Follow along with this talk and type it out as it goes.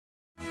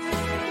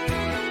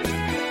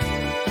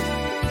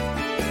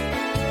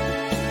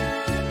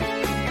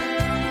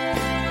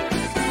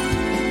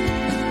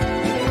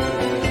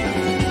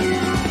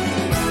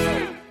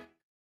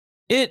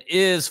It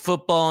is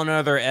football and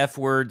other F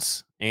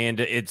words, and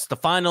it's the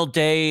final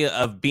day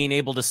of being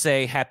able to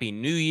say Happy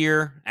New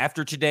Year.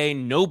 After today,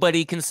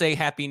 nobody can say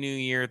Happy New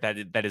Year.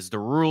 That is the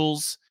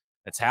rules.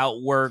 That's how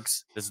it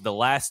works. This is the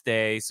last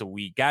day, so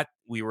we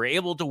were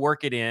able to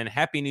work it in.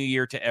 Happy New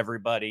Year to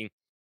everybody.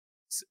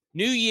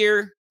 New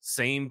Year,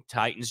 same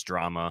Titans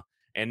drama,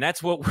 and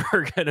that's what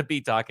we're going to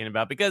be talking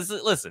about because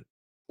listen,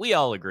 we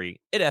all agree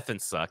it effing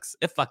sucks.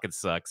 It fucking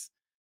sucks.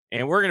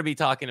 And we're going to be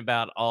talking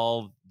about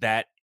all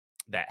that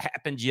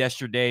happened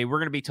yesterday. We're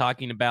going to be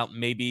talking about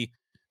maybe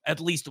at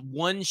least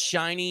one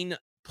shining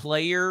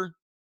player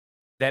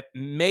that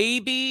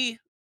maybe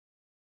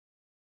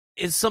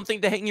is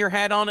something to hang your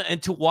hat on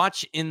and to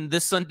watch in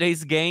this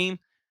Sunday's game.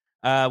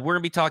 We're going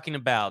to be talking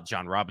about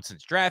John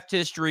Robinson's draft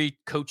history,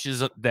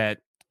 coaches that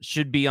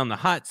should be on the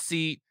hot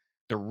seat,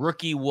 the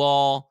rookie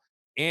wall,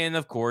 and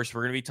of course,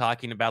 we're going to be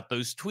talking about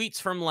those tweets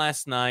from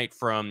last night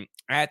from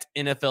at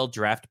NFL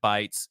Draft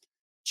Bites,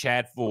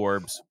 Chad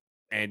Forbes,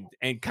 and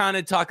kind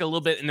of talk a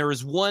little bit. And there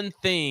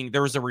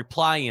was a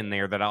reply in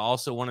there that I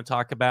also want to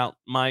talk about,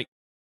 Mike,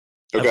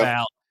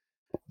 about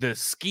the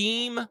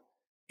scheme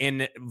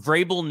and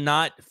Vrabel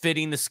not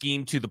fitting the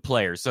scheme to the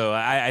player. So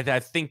I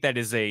think that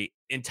is a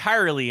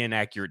entirely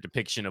inaccurate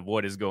depiction of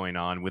what is going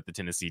on with the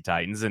Tennessee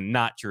Titans and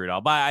not true at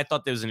all. But I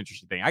thought that was an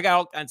interesting thing. I got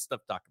all kinds of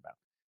stuff to talk about.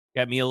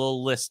 Got me a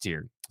little list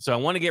here. So I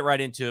want to get right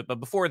into it.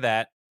 But before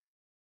that,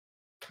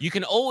 you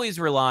can always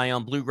rely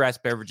on Bluegrass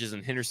Beverages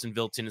in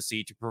Hendersonville,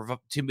 Tennessee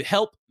to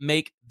help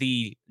make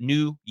the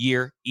new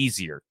year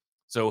easier.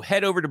 So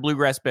head over to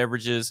Bluegrass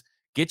Beverages,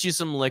 get you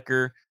some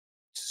liquor.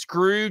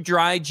 Screw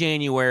dry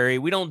January.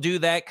 We don't do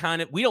that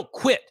we don't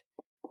quit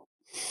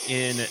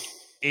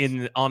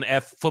on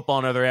football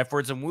and other F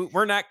words, and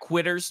we're not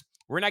quitters.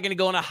 We're not going to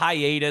go on a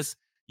hiatus.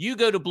 You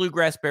go to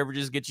Bluegrass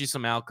Beverages, get you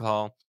some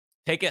alcohol,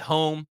 take it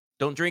home.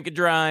 Don't drink and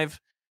drive.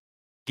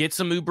 Get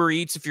some Uber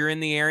Eats if you're in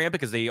the area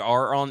because they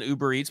are on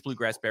Uber Eats,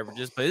 Bluegrass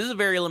Beverages. But this is a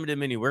very limited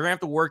menu. We're going to have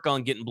to work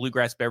on getting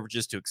Bluegrass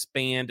Beverages to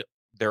expand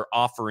their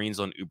offerings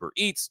on Uber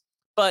Eats.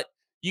 But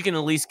you can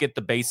at least get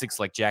the basics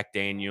like Jack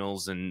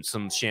Daniels and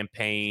some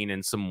champagne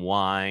and some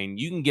wine.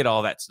 You can get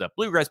all that stuff.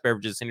 Bluegrass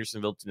Beverages,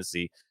 Hendersonville,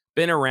 Tennessee.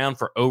 Been around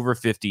for over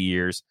 50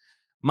 years.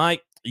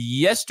 Mike,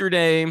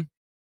 yesterday,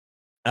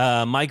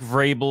 Mike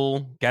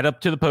Vrabel got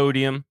up to the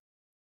podium.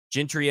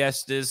 Gentry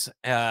Estes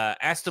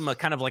asked him a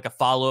kind of like a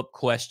follow-up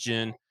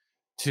question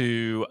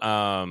to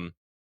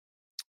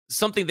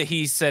something that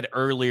he said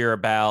earlier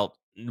about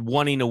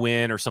wanting to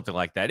win or something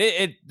like that.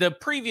 The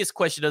previous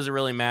question doesn't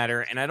really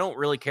matter, and I don't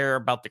really care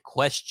about the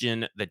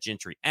question that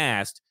Gentry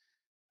asked.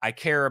 I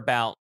care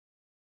about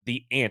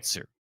the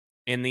answer.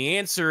 And the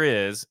answer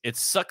is, it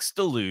sucks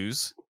to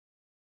lose,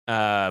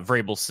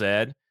 Vrabel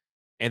said.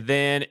 And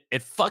then,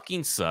 it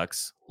fucking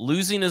sucks.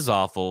 Losing is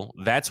awful.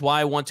 That's why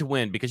I want to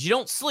win, because you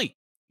don't sleep.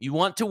 You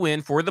want to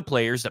win for the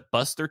players that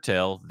bust their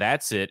tail.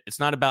 That's it. It's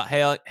not about,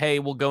 hey,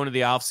 we'll go into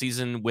the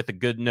offseason with a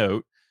good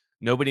note.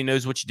 Nobody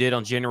knows what you did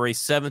on January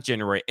 7th,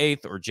 January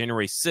 8th, or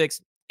January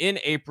 6th in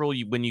April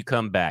when you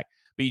come back.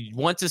 But you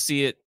want to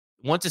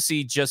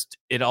see just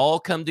it all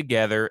come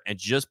together and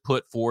just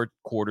put 4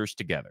 quarters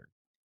together.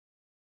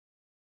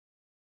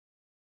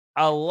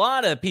 A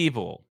lot of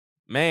people,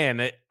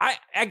 man,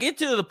 I get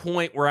to the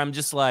point where I'm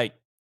just like,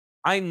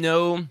 I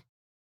know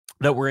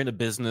that we're in a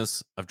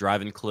business of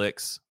driving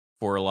clicks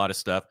for a lot of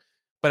stuff,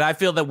 but I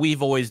feel that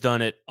we've always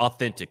done it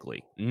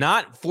authentically,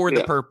 not for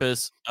the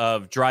purpose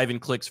of driving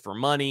clicks for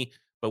money,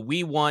 but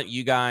we want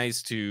you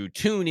guys to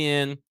tune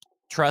in,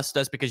 trust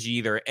us, because you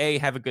either A,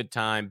 have a good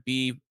time,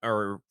 B,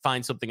 or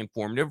find something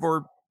informative,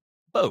 or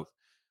both.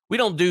 We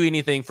don't do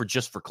anything for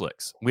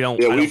clicks. I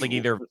don't think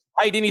either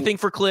write anything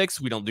for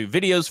clicks. We don't do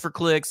videos for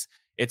clicks.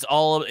 It's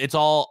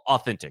all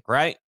authentic,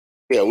 right?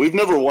 Yeah, we've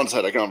never once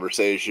had a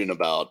conversation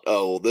about,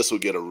 this would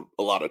get a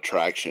lot of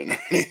traction or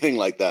anything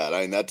like that.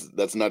 I mean,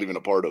 that's not even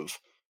a part of,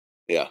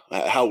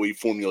 how we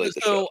formulate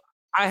the show.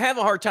 I have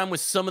a hard time with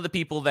some of the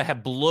people that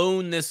have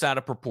blown this out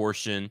of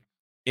proportion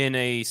in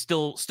a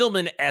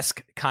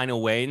Stillman-esque kind of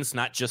way. And it's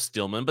not just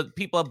Stillman, but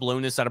people have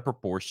blown this out of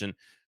proportion.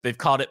 They've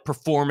called it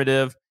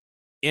performative,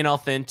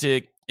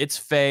 inauthentic, it's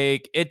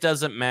fake, it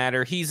doesn't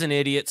matter, he's an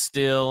idiot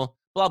still,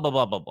 blah, blah,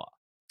 blah, blah, blah.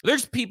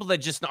 There's people that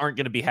just aren't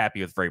going to be happy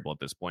with Vrabel at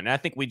this point. And I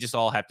think we just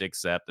all have to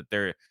accept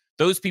that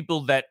those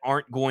people that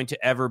aren't going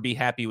to ever be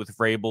happy with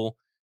Vrabel,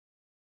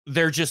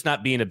 they're just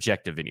not being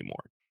objective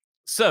anymore.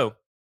 So,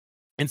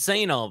 in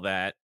saying all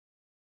that,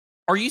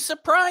 are you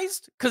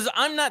surprised? Because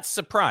I'm not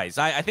surprised.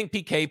 I think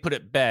PK put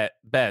it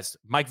best.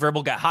 Mike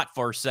Vrabel got hot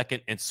for a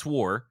second and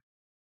swore,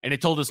 and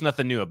it told us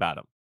nothing new about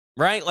him,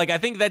 right? Like, I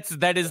think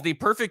that is the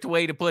perfect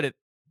way to put it.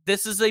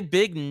 This is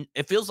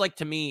it feels like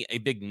to me a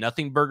big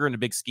nothing burger in the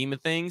big scheme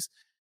of things,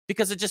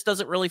 because it just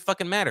doesn't really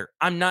fucking matter.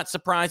 I'm not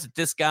surprised that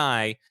this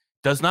guy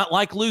does not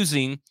like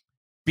losing,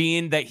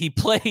 being that he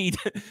played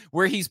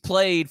where he's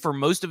played for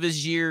most of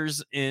his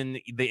years in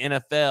the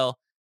NFL.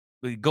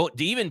 We go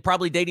even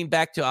probably dating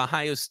back to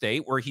Ohio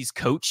State, where he's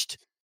coached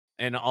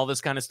and all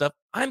this kind of stuff.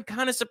 I'm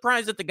kind of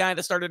surprised that the guy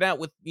that started out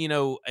with,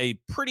 a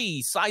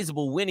pretty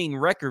sizable winning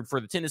record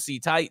for the Tennessee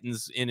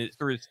Titans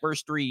through his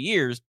first 3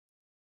 years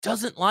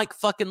doesn't like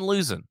fucking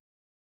losing.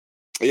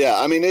 Yeah,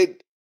 I mean,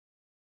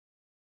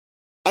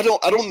 I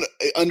don't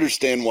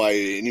understand why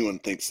anyone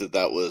thinks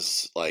that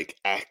was like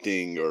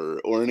acting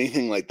or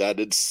anything like that.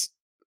 It's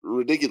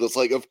ridiculous.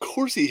 Like, of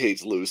course he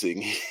hates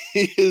losing.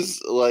 He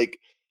is like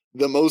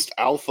the most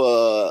alpha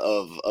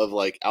of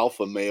like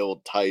alpha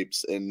male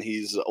types, and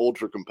he's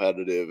ultra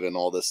competitive and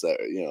all this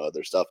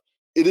other stuff.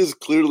 It is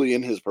clearly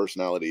in his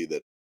personality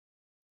that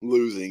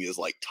losing is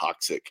like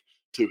toxic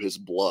to his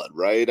blood,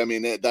 right? I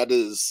mean, that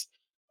is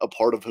a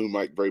part of who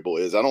Mike Vrabel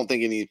is. I don't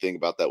think anything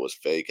about that was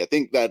fake. I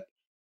think that,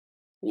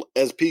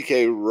 as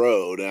PK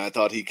wrote, and I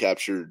thought he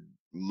captured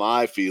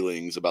my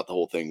feelings about the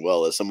whole thing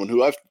well, as someone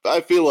who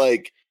I feel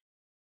like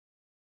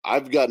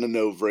I've gotten to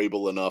know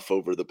Vrabel enough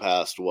over the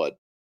past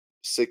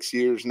 6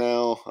 years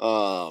now,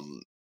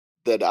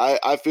 that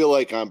I feel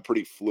like I'm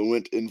pretty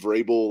fluent in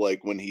Vrabel.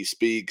 Like, when he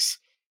speaks,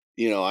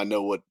 I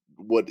know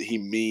what he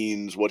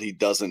means, what he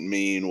doesn't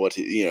mean, what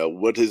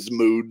what his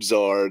moods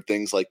are,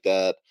 things like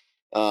that.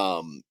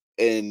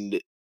 And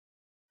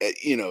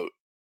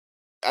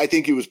I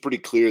think it was pretty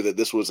clear that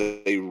this was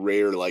a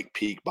rare like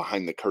peek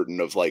behind the curtain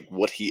of like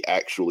what he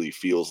actually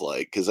feels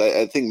like. Because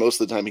I think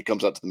most of the time he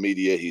comes out to the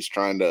media, he's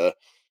trying to,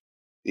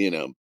 you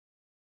know,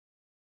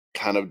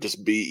 kind of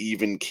just be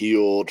even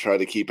keel, try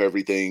to keep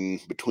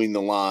everything between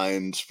the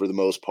lines for the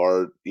most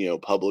part,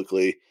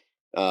 publicly.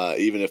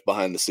 Even if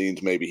behind the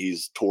scenes maybe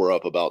he's tore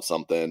up about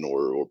something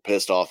or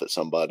pissed off at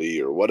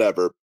somebody or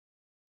whatever.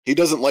 He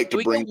doesn't like to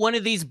We bring get one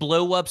of these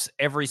blow ups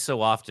every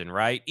so often,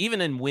 right? Even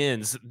in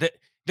wins,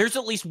 there's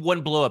at least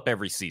one blow up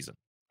every season.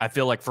 I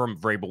feel like from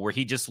Vrabel, where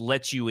he just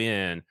lets you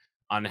in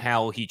on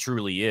how he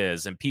truly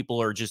is, and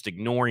people are just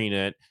ignoring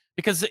it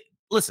because,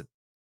 listen,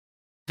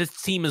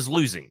 this team is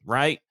losing,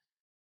 right?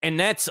 And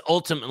that's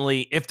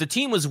ultimately, if the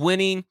team was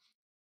winning,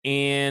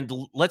 and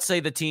let's say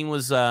the team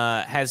was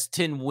has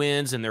 10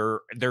 wins and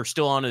they're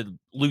still on a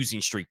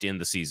losing streak to end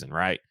the season,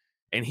 right?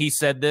 And he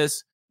said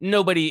this,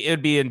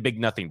 it'd be in Big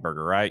Nothing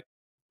Burger, right?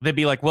 They'd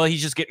be like, well,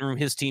 he's just getting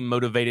his team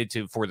motivated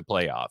for the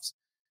playoffs.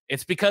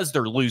 It's because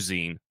they're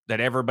losing that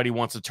everybody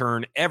wants to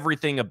turn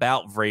everything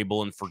about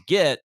Vrabel and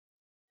forget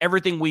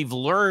everything we've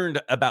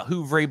learned about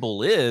who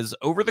Vrabel is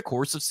over the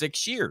course of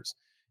 6 years.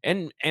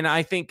 And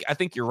I think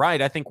you're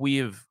right. I think we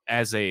have,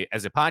 as a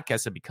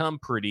podcast, have become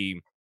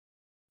pretty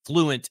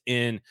fluent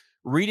in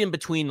reading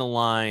between the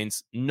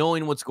lines,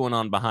 knowing what's going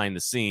on behind the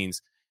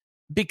scenes.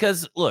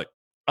 Because look,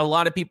 a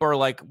lot of people are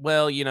like,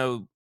 well,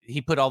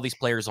 he put all these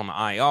players on the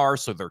IR,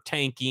 so they're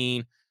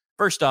tanking.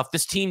 First off,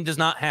 this team does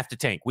not have to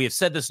tank. We have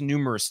said this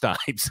numerous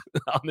times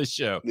on the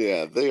show.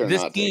 Yeah, they are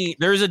this not team,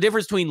 there's a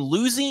difference between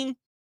losing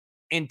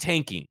and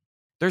tanking.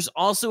 There's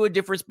also a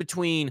difference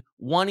between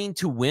wanting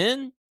to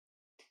win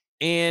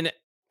and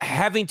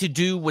having to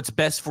do what's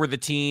best for the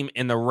team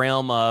in the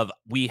realm of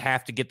we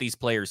have to get these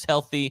players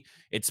healthy.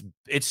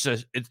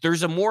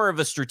 There's a more of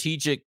a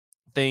strategic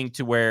thing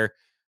to where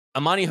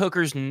Amani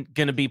Hooker's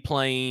going to be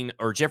playing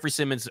or Jeffrey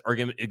Simmons are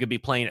going to be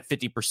playing at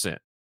 50%.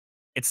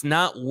 It's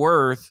not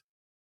worth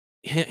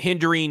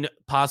hindering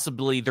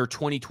possibly their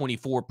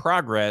 2024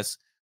 progress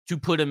to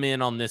put them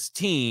in on this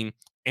team.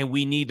 And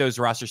we need those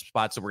roster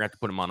spots, so we're going to have to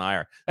put them on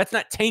IR. That's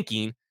not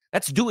tanking.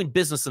 That's doing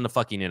business in the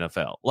fucking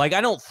NFL. Like,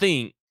 I don't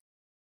think,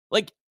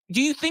 like,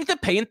 do you think the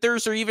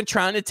Panthers are even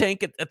trying to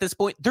tank at this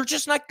point? They're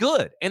just not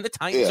good. And the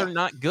Titans are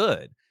not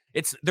good.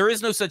 There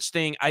is no such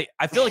thing.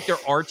 I feel like there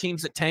are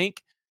teams that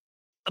tank,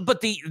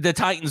 but the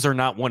Titans are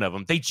not one of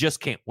them. They just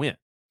can't win.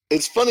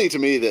 It's funny to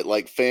me that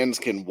like fans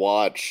can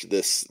watch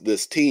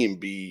this team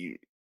be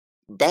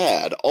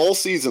bad all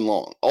season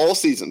long, all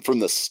season from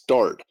the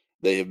start.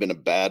 They have been a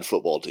bad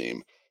football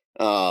team,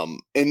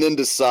 and then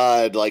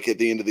decide like at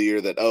the end of the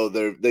year that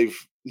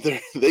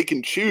they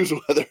can choose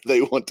whether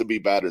they want to be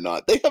bad or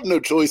not. They have no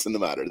choice in the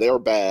matter. They are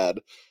bad.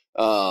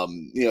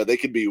 They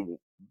could be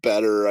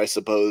better, I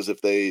suppose,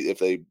 if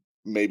they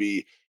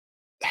maybe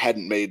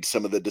hadn't made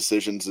some of the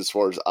decisions as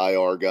far as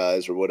IR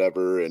guys or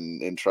whatever,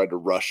 and tried to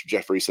rush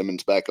Jeffrey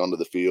Simmons back onto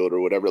the field or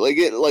whatever.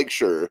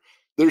 Sure,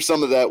 there's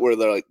some of that where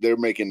they're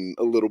making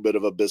a little bit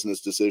of a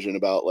business decision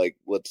about like,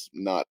 let's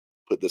not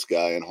put this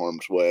guy in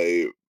harm's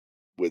way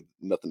with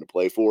nothing to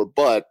play for.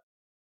 But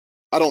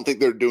I don't think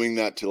they're doing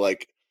that to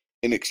like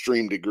an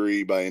extreme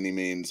degree by any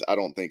means. I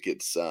don't think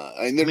it's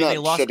they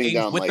lost shutting games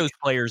down with like those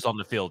players on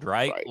the field,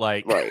 right?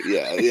 Right,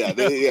 yeah.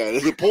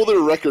 They pull their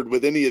record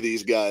with any of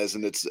these guys,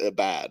 and it's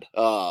bad.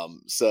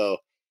 So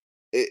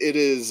it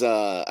is.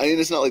 I mean,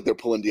 it's not like they're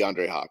pulling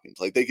DeAndre Hopkins.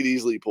 Like, they could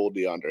easily pull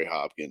DeAndre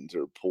Hopkins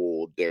or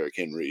pull Derrick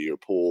Henry or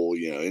pull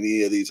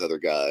any of these other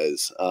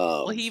guys.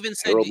 Well, he even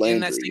said Harold in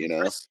that Landry,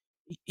 same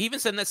he even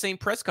said in that same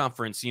press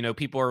conference,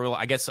 people are,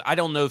 I guess, I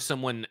don't know if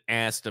someone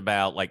asked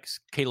about like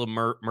Caleb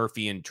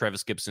Murphy and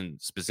Travis Gibson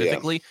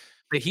specifically,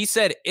 but he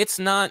said it's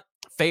not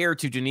fair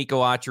to Danico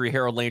Autry,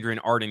 Harold Landry,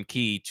 and Arden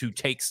Key to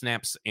take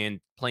snaps and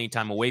playing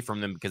time away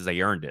from them because they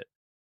earned it.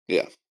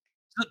 Yeah.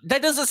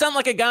 That doesn't sound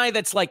like a guy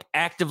that's like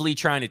actively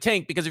trying to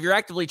tank, because if you're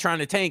actively trying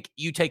to tank,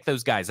 you take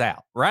those guys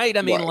out, right?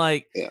 I mean, Right.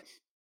 like, Yeah.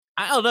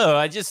 I don't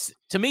know.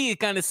 To me, it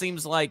kind of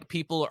seems like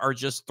people are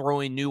just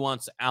throwing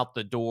nuance out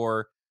the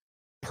door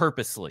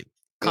purposely,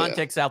 Yeah.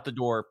 context out the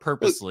door Look,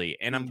 purposely,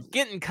 and I'm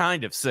getting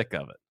kind of sick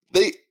of it.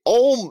 they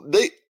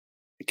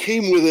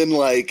came within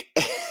like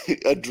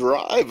a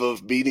drive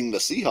of beating the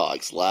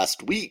Seahawks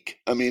last week.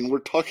 I mean, we're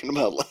talking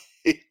about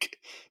like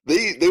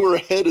they were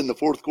ahead in the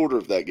fourth quarter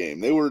of that game.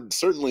 They were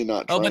certainly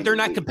not Oh, but trying they're to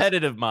not lose.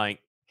 competitive,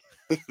 Mike.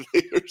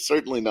 They are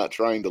certainly not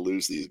trying to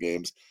lose these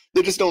games.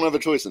 They just don't have a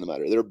choice in the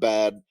matter. They're a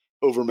bad,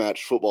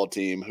 overmatched football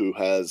team who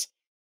has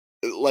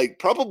like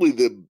probably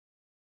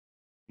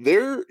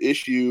their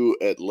issue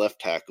at left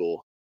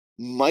tackle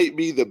might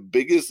be the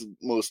biggest,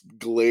 most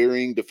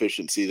glaring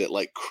deficiency that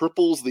like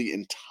cripples the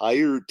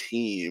entire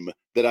team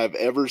that I've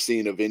ever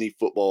seen of any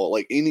football,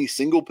 like any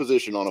single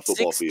position on a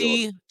football field.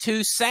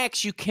 62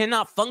 sacks. You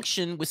cannot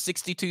function with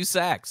 62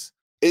 sacks.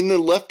 In the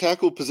left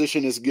tackle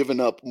position has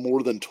given up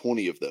more than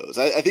 20 of those.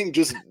 I think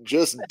just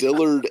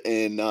Dillard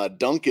and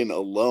Duncan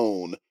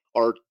alone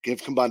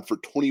have combined for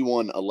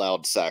 21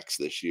 allowed sacks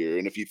this year.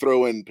 And if you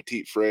throw in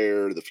Petit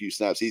Frere, the few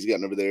snaps he's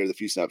gotten over there, the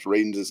few snaps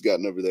Radens has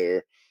gotten over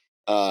there,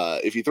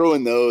 if you throw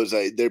in those,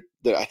 I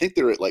think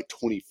they're at like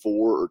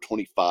 24 or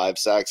 25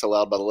 sacks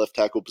allowed by the left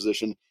tackle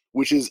position,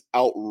 which is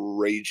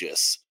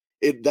outrageous.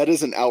 That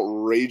is an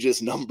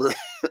outrageous number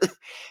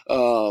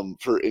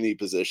for any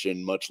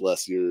position, much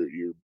less your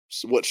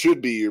what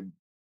should be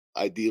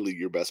ideally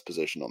your best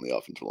position on the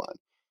offensive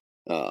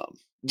line.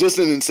 Just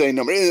an insane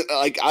number.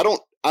 Like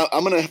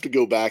I'm gonna have to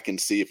go back and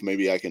see if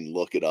maybe I can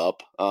look it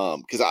up,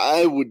 because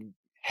I would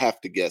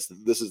have to guess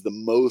that this is the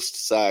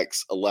most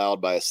sacks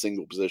allowed by a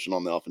single position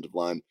on the offensive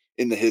line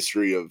in the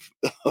history of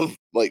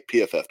like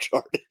PFF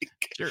charting.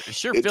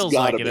 Sure It's feels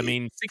like gotta it. I be.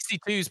 mean,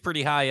 62 is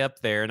pretty high up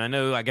there, and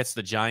I guess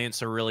the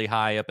Giants are really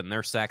high up, and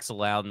their sacks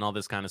allowed and all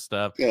this kind of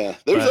stuff. Yeah,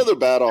 there's But other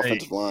bad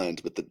offensive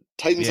lines, but the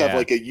Titans have yeah,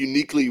 like a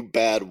uniquely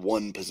bad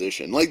one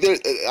position. Like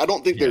I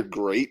don't think yeah. they're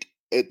great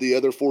at the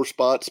other four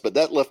spots, but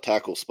that left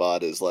tackle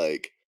spot is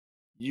like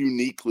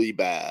uniquely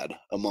bad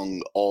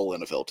among all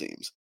NFL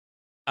teams.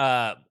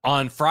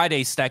 On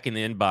Friday stacking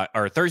the inbox,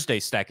 or Thursday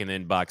stacking the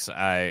inbox,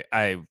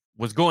 I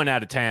was going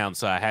out of town,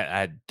 so I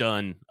had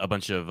done a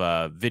bunch of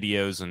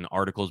videos and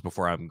articles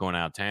before I'm going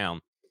out of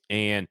town.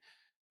 And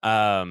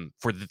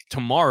for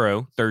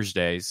tomorrow,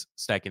 Thursday's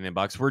stacking the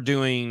inbox, we're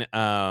doing.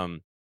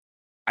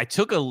 I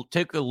took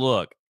a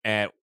look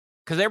at,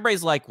 because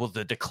everybody's like, well,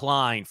 the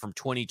decline from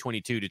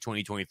 2022 to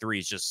 2023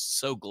 is just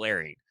so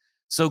glaring,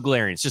 so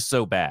glaring. It's just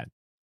so bad.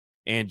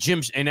 And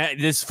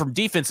this from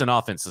defense and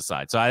offensive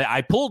side. So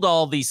I pulled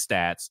all these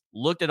stats,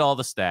 looked at all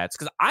the stats,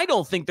 because I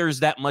don't think there's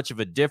that much of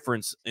a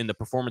difference in the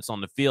performance on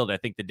the field. I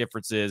think the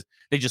difference is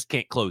they just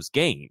can't close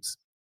games.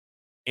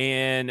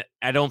 And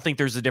I don't think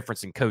there's a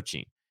difference in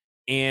coaching.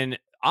 And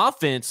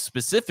offense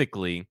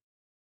specifically,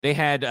 they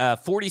had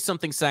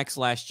 40-something sacks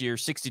last year,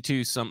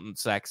 62-something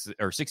sacks,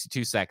 or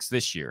 62 sacks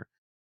this year.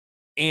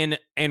 And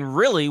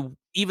really,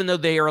 even though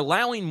they are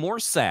allowing more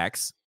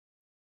sacks,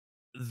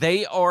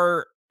 they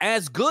are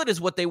as good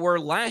as what they were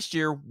last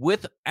year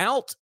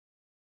without,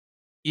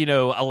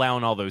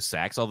 allowing all those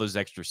sacks, all those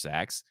extra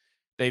sacks.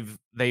 They've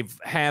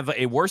have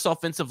a worse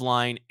offensive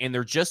line, and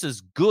they're just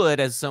as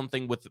good as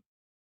something with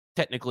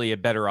technically a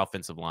better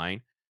offensive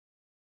line.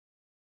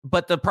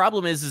 But the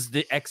problem is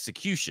the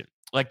execution.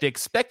 Like, the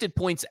expected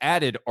points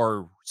added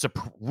are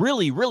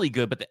really, really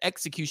good, but the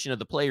execution of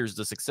the players,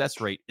 the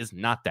success rate is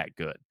not that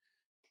good.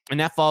 And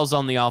that falls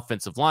on the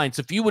offensive line.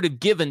 So if you would have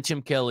given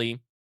Tim Kelly,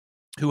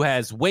 who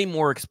has way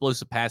more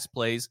explosive pass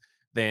plays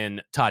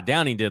than Todd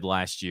Downing did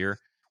last year,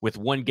 with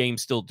one game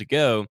still to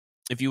go,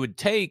 if you would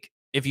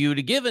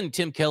have given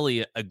Tim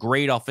Kelly a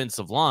great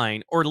offensive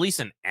line, or at least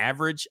an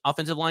average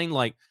offensive line,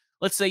 like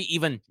let's say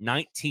even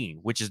 19,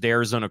 which is the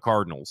Arizona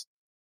Cardinals,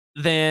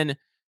 then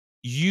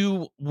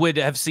you would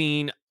have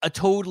seen a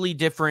totally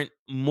different,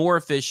 more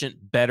efficient,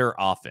 better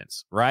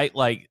offense, right?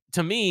 Like,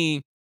 to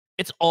me,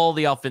 it's all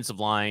the offensive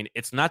line.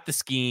 It's not the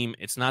scheme.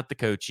 It's not the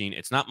coaching.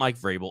 It's not Mike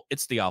Vrabel.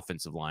 It's the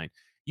offensive line.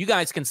 You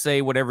guys can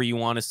say whatever you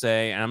want to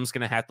say, and I'm just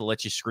going to have to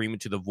let you scream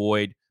into the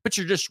void, but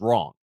you're just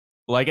wrong.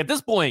 Like, at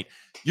this point,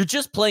 you're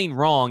just plain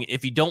wrong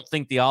if you don't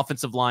think the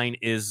offensive line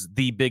is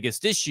the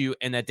biggest issue,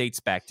 and that dates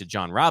back to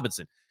John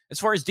Robinson. As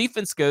far as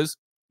defense goes,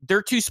 there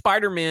are two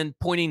Spider-Men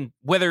pointing,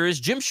 whether it's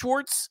Jim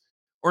Schwartz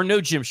or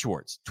no Jim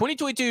Schwartz.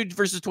 2022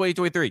 versus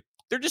 2023.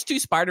 They're just two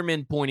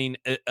Spider-Men pointing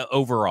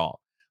overall.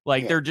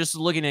 Like, they're just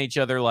looking at each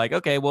other like,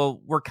 okay,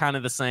 well, we're kind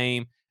of the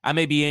same. I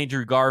may be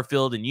Andrew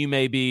Garfield and you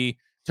may be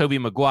Tobey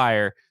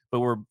Maguire, but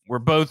we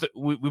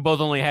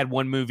both only had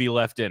one movie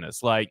left in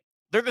us. Like,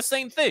 they're the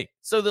same thing.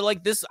 So they're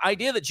like, this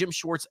idea that Jim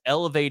Schwartz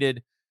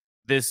elevated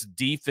this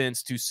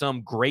defense to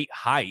some great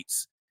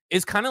heights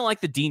is kind of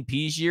like the Dean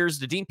Pease years.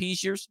 The Dean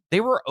Pease years, they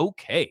were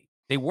okay.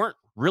 They weren't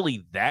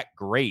really that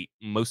great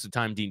most of the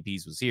time Dean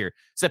Pease was here.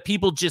 So that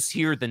people just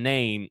hear the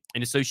name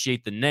and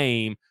associate the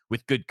name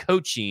with good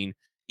coaching,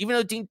 even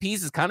though Dean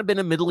Pease has kind of been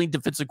a middling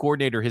defensive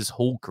coordinator his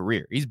whole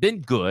career. He's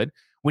been good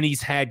when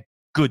he's had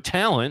good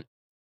talent.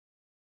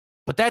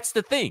 But that's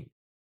the thing.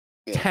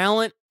 Yeah.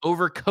 Talent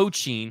over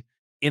coaching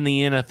in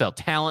the NFL.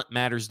 Talent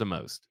matters the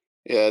most.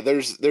 Yeah,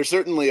 there's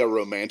certainly a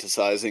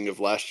romanticizing of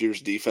last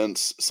year's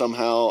defense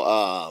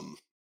somehow.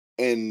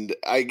 And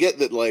I get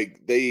that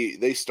like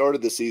they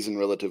started the season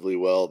relatively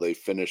well. They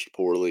finished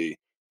poorly.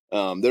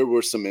 There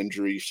were some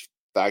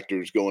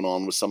factors going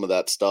on with some of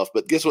that stuff,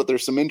 but guess what?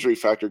 There's some injury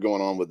factor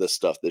going on with this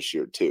stuff this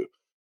year too.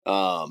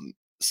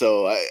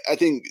 So I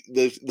think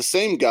the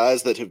same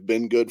guys that have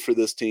been good for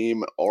this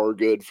team are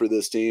good for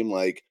this team.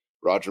 Like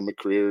Roger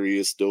McCreary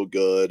is still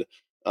good.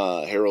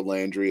 Harold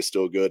Landry is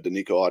still good.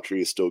 Danico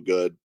Autry is still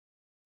good.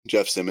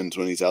 Jeff Simmons,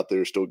 when he's out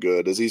there, is still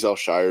good. Azeez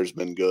Al-Shire's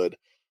been good.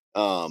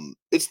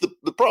 It's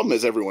the problem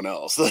is everyone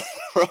else. The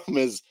problem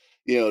is,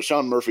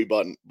 Sean Murphy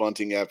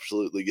Bunting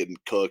absolutely getting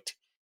cooked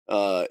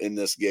in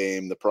this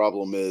game. The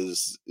problem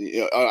is,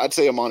 I'd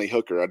say Amani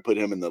Hooker. I'd put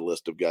him in the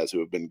list of guys who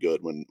have been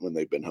good when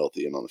they've been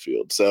healthy and on the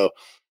field. So,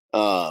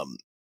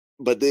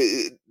 but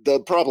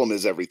the problem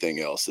is everything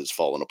else is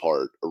falling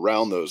apart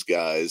around those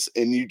guys,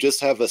 and you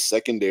just have a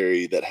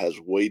secondary that has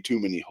way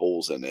too many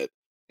holes in it.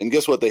 And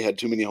guess what? They had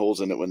too many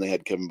holes in it when they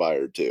had Kevin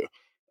Byard too.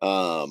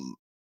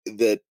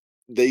 That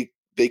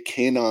they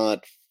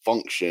cannot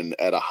function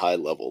at a high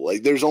level.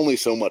 Like there's only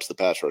so much the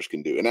pass rush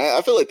can do, and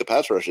I feel like the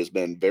pass rush has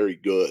been very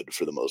good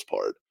for the most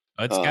part.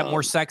 It's got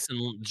more sacks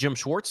than Jim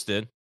Schwartz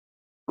did.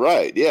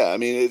 Right? Yeah. I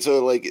mean, it's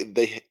like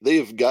they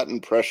have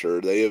gotten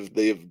pressure. They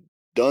have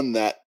done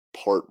that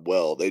part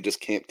well. They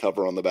just can't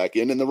cover on the back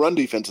end, and the run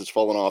defense has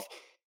fallen off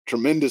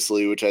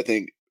tremendously, which I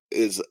think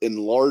is in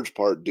large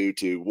part due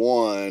to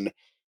one,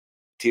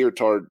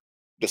 Tiertard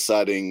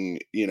deciding,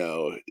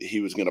 he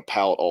was going to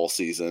pout all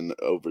season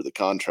over the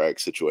contract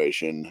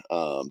situation,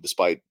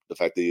 despite the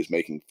fact that he was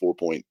making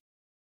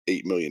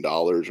 $4.8 million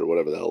or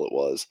whatever the hell it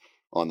was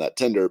on that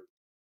tender.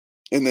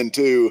 And then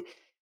two,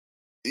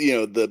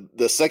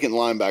 the second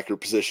linebacker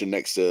position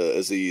next to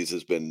Azeez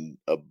has been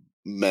a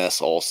mess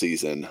all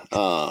season.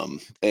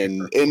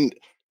 And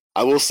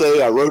I will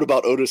say I wrote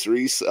about Otis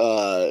Reese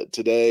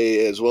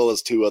today, as well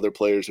as two other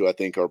players who I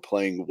think are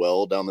playing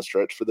well down the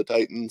stretch for the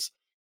Titans.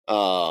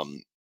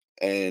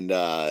 And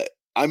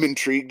I'm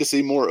intrigued to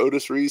see more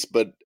Otis Reese,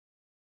 but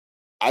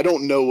I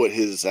don't know what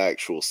his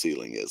actual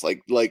ceiling is.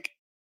 Like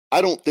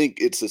I don't think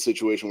it's a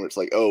situation where it's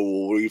like, oh,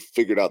 well, we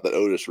figured out that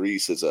Otis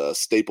Reese is a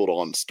stapled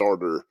on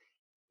starter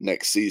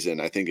next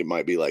season. I think it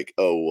might be like,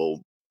 oh,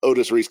 well,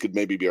 Otis Reese could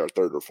maybe be our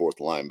third or fourth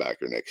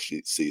linebacker next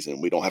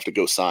season. We don't have to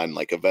go sign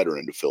like a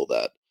veteran to fill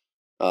that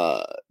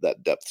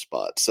depth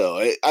spot. So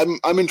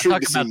I'm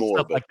intrigued to see more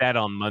stuff like that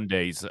on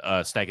Monday's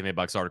Stacking the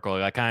Bucks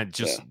article. I kind of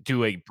just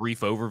do a brief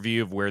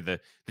overview of where the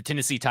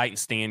Tennessee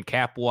Titans stand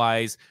cap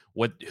wise,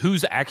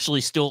 who's actually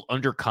still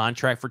under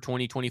contract for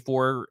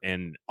 2024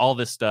 and all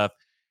this stuff.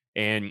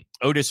 And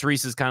Otis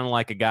Reese is kind of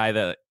like a guy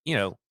that,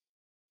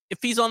 if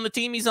he's on the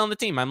team, he's on the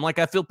team.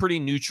 I feel pretty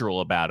neutral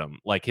about him,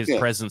 like his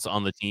presence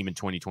on the team in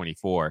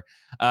 2024.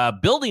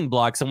 Building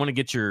blocks, I want to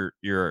get your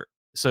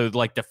so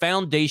like the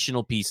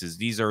foundational pieces.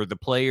 These are the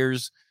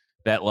players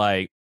that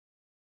like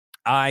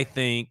I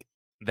think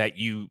that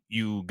you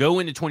go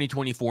into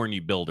 2024 and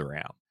you build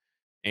around.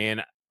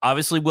 And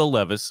obviously Will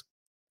Levis,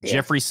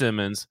 Jeffrey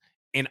Simmons,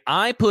 and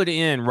I put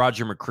in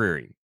Roger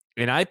McCreary.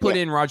 And I put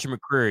in Roger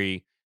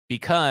McCreary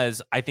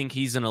because I think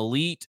he's an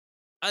elite,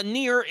 a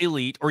near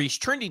elite, or he's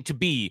trending to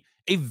be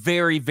a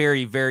very,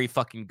 very, very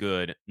fucking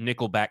good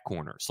nickelback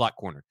corner, slot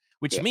corner,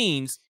 which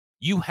means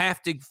you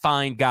have to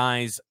find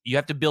guys, you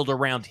have to build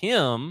around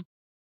him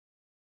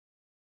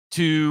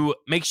to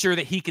make sure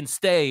that he can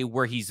stay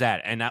where he's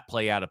at and not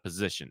play out of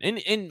position.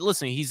 And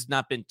listen, he's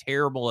not been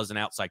terrible as an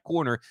outside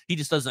corner. He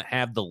just doesn't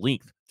have the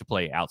length to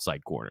play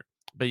outside corner.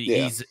 But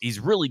he's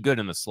really good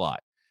in the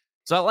slot.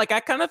 So like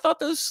I kind of thought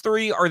those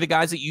three are the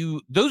guys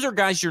that those are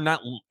guys you're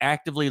not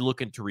actively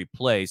looking to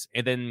replace,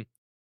 and then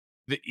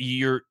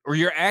you're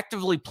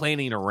actively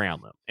planning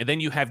around them. And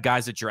then you have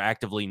guys that you're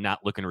actively not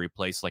looking to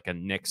replace, like a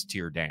next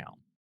tier down.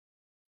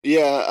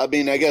 Yeah, I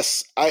mean, I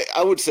guess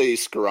I would say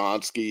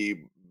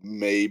Skoronski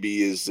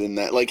maybe is in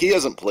that. Like, he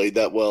hasn't played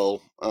that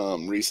well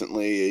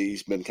recently.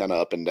 He's been kind of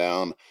up and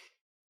down.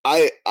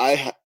 I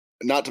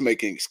not to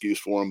make an excuse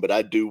for him, but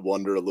I do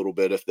wonder a little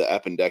bit if the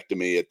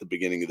appendectomy at the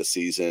beginning of the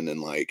season and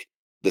like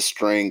the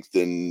strength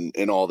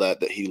and all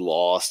that he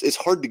lost, it's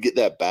hard to get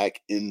that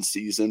back in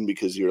season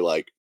because you're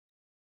like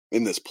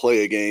in this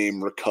play a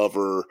game,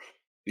 recover,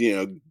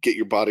 get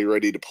your body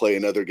ready to play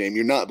another game.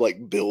 You're not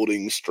like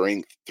building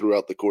strength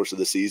throughout the course of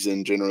the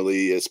season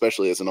generally,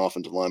 especially as an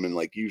offensive lineman.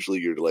 Like usually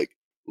you're like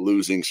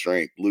losing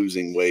strength,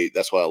 losing weight.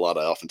 That's why a lot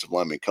of offensive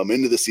linemen come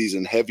into the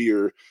season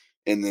heavier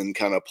and then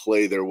kind of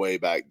play their way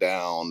back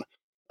down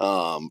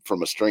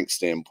from a strength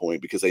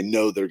standpoint because they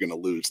know they're going to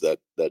lose that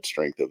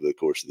strength over the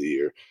course of the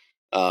year.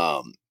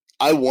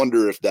 I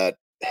wonder if that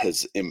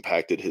has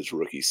impacted his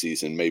rookie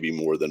season maybe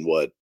more than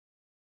what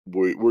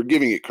we're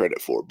giving it credit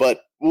for,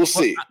 but we'll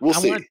see. We'll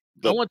see.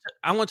 I want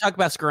to talk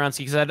about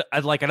Skoronski because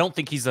I don't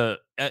think he's I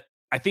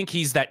think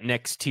he's that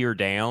next tier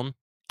down.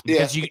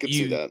 Because I could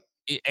see that.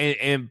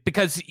 and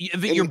because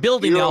you're And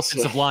building you're the also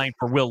offensive line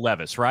for Will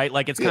Levis, right?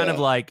 Like it's kind of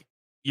yeah, like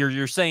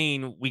you're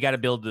saying we got to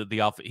build the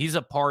offense. He's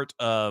a part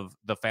of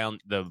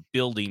the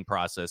building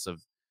process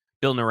of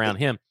building around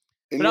him.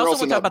 and But I you're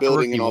also also want to talk not about the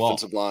building rookie an wall.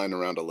 offensive line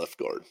around a left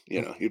guard.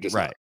 You're just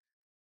not. Right.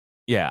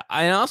 Yeah.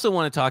 I also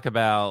want to talk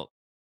about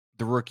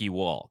the rookie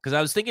wall because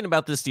I was thinking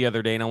about this the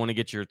other day and I want to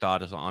get your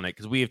thoughts on it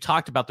because we have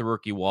talked about the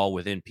rookie wall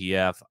with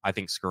NPF. I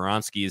think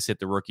Skoronski has hit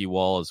the rookie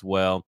wall as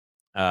well.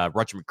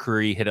 Roger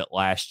McCreary hit it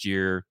last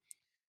year.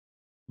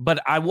 But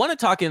I want to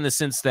talk in the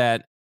sense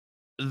that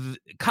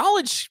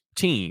college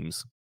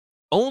teams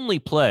only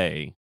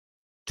play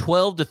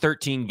 12 to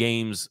 13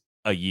 games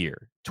a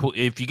year.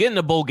 If you get in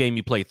a bowl game,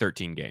 you play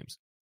 13 games.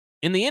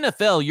 In the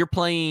NFL, you're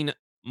playing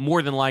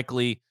more than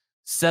likely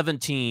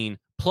 17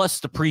 plus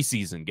the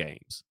preseason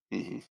games,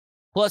 Mm-hmm.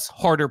 plus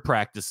harder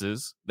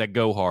practices that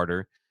go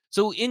harder.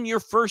 So in your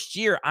first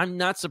year, I'm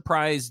not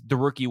surprised the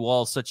rookie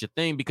wall is such a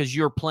thing because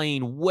you're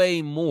playing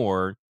way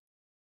more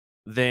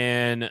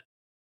than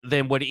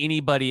what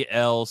anybody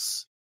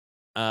else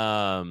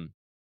um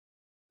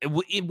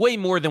way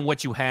more than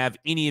what you have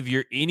any of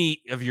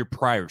your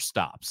prior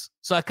stops.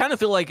 So I kind of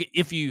feel like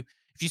if you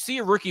see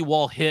a rookie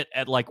wall hit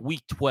at like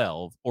week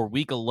 12 or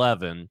week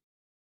 11,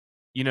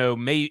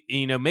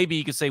 maybe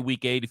you could say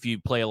week 8 if you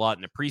play a lot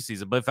in the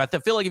preseason. But I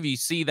feel like if you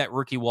see that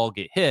rookie wall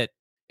get hit,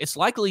 it's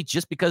likely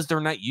just because they're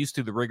not used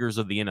to the rigors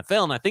of the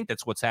NFL. And I think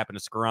that's what's happened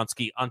to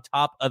Skoronski on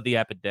top of the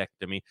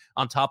appendectomy,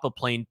 on top of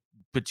playing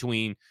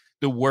between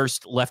the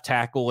worst left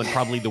tackle and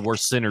probably the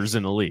worst centers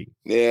in the league.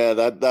 Yeah,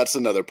 that's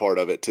another part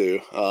of it too.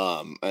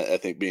 I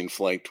think being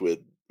flanked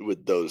with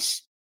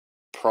those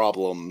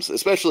problems,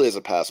 especially as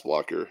a pass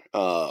blocker,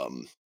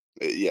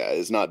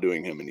 is not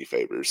doing him any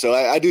favors. So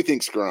I do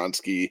think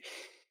Skoronski,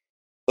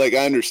 like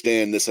I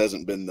understand this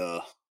hasn't been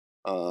the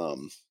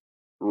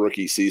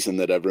rookie season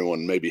that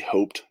everyone maybe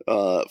hoped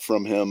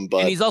from him, And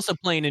but he's also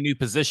playing a new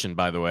position,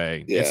 by the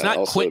way. It's yeah, not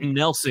also Quentin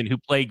Nelson who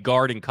played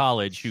guard in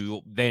college,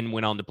 who then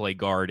went on to play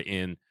guard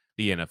in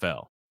the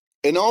NFL.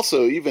 and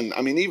also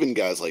even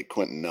guys like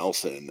Quentin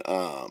Nelson,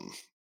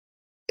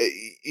 eh,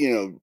 you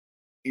know,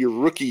 your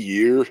rookie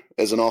year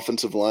as an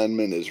offensive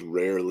lineman is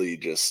rarely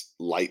just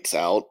lights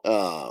out.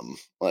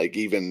 Like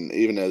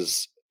even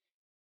as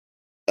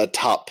a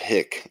top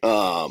pick,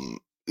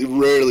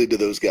 rarely do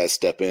those guys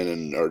step in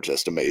and are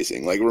just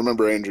amazing. Like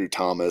remember Andrew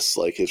Thomas,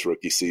 like his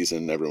rookie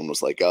season, everyone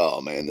was like,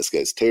 "Oh man, this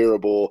guy's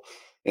terrible,"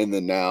 and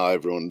then now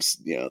everyone's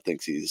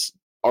thinks he's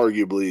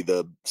arguably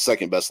the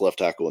second best left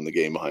tackle in the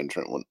game behind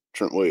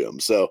Trent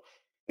Williams. So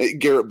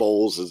Garrett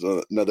Bowles is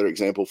another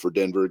example for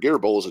Denver.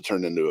 Garrett Bowles had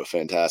turned into a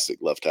fantastic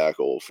left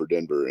tackle for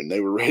Denver, and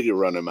they were ready to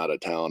run him out of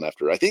town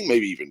after I think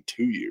maybe even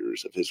 2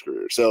 years of his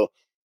career. So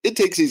it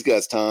takes these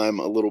guys time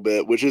a little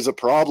bit, which is a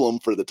problem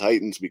for the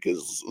Titans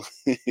because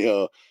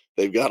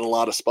they've got a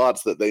lot of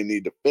spots that they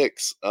need to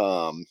fix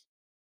on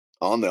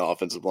the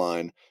offensive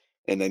line,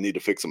 and they need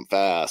to fix them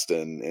fast.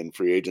 And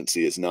free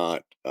agency is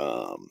not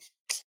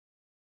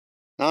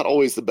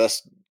always the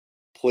best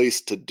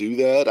place to do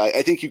that.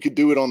 I think you could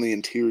do it on the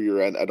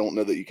interior. I don't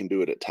know that you can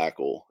do it at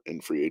tackle in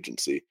free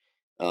agency.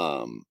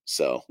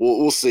 So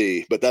we'll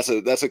see. But that's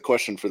a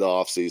question for the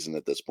offseason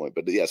at this point.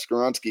 But yeah,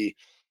 Skoronski,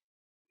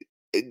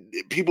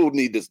 people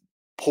need to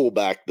pull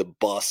back the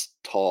bust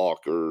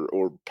talk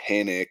or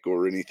panic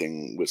or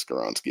anything with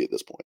Skoronski at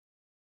this point.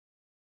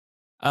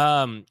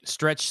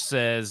 Stretch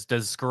says,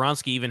 does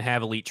Skoronski even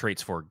have elite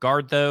traits for a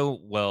guard, though?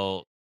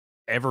 Well,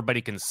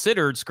 everybody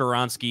considered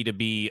Skoronski to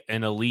be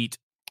an elite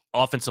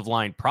offensive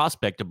line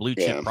prospect, a blue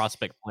chip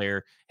prospect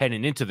player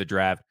heading into the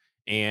draft.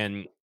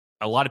 And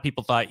a lot of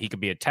people thought he could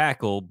be a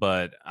tackle,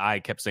 but I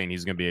kept saying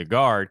he's going to be a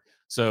guard.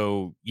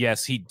 So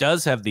yes, he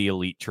does have the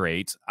elite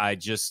traits. I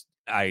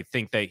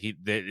think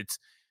that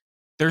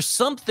there's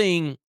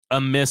something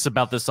amiss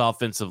about this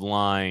offensive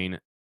line,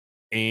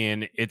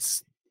 and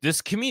it's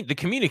the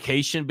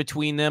communication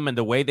between them and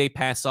the way they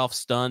pass off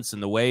stunts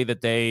and the way that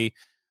they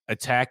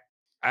attack.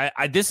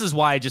 This is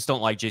why I just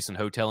don't like Jason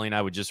Hotelling.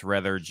 I would just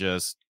rather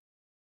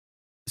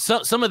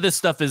some of this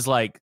stuff is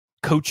like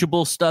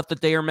coachable stuff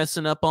that they are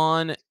messing up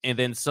on, and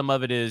then some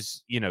of it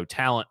is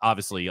talent.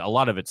 Obviously, a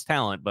lot of it's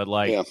talent, but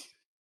like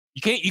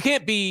you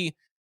can't be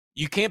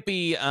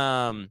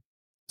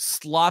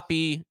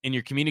sloppy in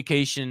your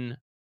communication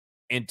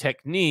and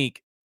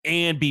technique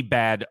and be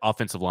bad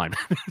offensive lineman.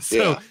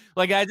 So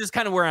like I just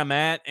kind of where I'm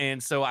at,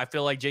 and so I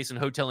feel like Jason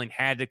Hotelling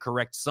had to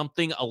correct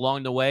something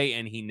along the way,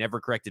 and he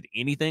never corrected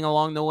anything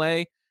along the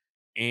way.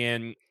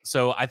 And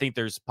so I think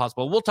there's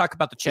possible. We'll talk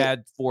about the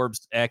Chad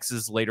Forbes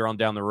X's later on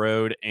down the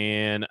road.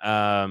 And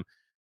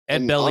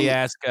Ed Belly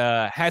asked,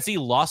 has he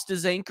lost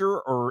his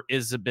anchor or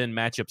is it been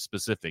matchup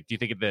specific? Do you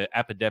think the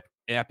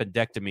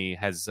appendectomy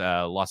has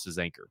lost his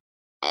anchor?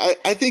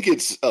 I think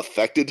it's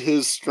affected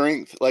his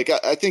strength. Like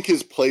I think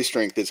his play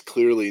strength is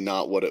clearly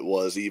not what it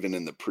was even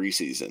in the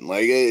preseason.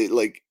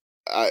 Like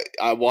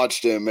I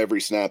watched him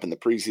every snap in the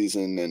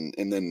preseason,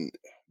 and then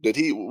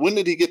when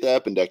did he get the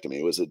appendectomy?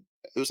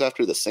 It was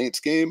after the Saints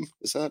game?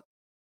 Is that?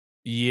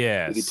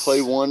 Yes. Did he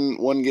play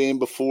one game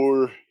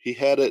before he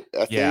had it?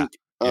 I think.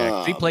 Yeah,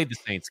 'cause he played the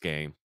Saints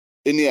game.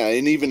 And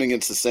even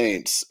against the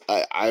Saints,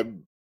 I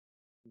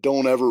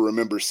don't ever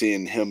remember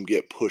seeing him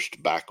get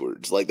pushed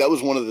backwards. Like that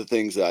was one of the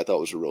things that I thought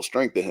was a real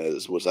strength of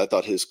his, was I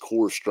thought his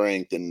core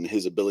strength and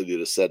his ability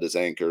to set his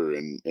anchor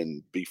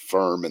and be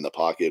firm in the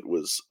pocket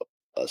was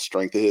a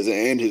strength of his,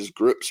 and his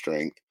grip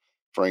strength.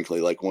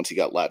 Frankly, like once he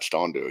got latched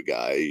onto a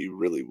guy, he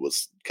really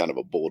was kind of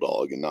a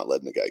bulldog and not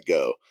letting the guy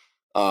go.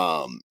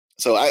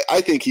 So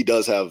I think he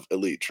does have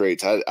elite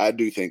traits. I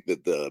do think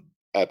that the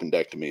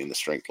appendectomy and the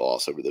strength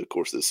loss over the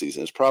course of the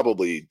season has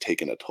probably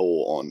taken a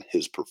toll on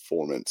his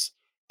performance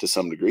to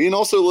some degree. And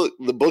also, look,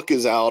 the book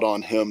is out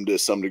on him to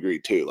some degree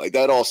too. Like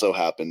that also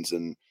happens,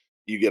 and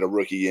you get a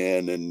rookie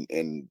in,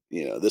 and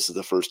this is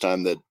the first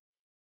time that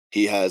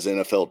he has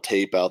NFL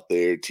tape out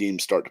there.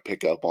 Teams start to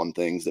pick up on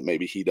things that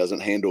maybe he doesn't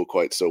handle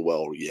quite so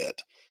well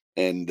yet.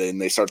 And then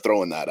they start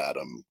throwing that at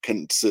him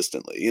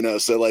consistently,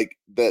 so like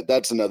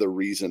that's another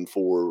reason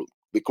for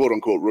the quote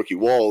unquote rookie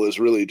wall is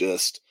really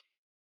just,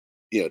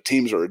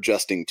 teams are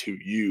adjusting to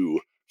you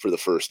for the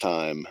first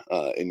time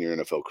in your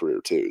NFL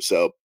career too.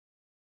 So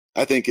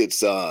I think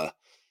it's way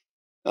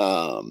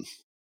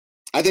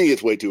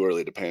too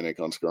early to panic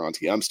on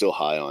Skoronski. I'm still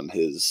high on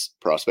his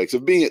prospects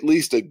of being at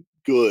least a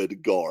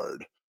good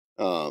guard.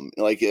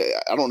 Like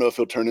I don't know if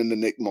he'll turn into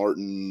Nick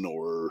Martin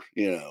or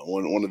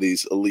one of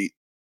these elite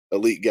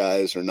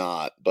guys or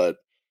not, but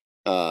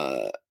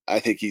I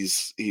think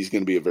he's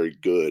going to be a very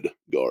good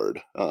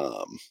guard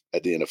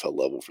at the NFL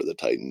level for the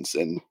Titans.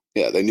 And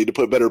yeah, they need to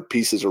put better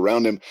pieces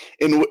around him.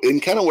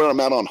 And kind of where I'm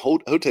at on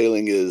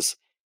Hoteling is,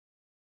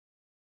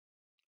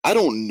 I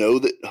don't know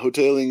that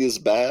Hoteling is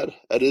bad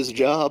at his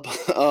job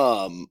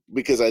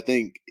because I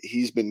think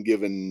he's been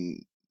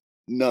given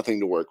nothing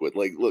to work with.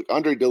 Like, look,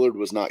 Andre Dillard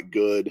was not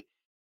good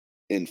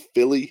in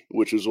Philly,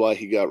 which is why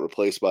he got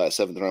replaced by a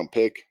 7th round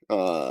pick.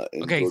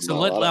 Okay,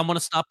 so I want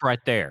to stop right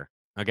there.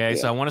 Okay,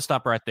 so I want to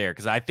stop right there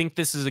because I think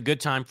this is a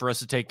good time for us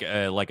to take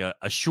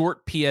a short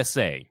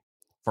PSA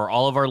for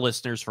all of our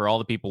listeners, for all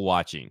the people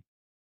watching,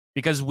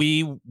 because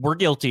we were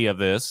guilty of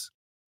this.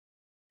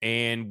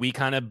 And we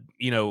kind of,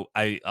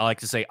 I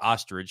like to say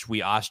ostrich.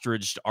 We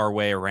ostriched our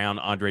way around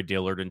Andre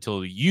Dillard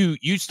until you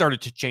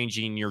started to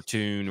changing your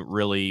tune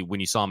really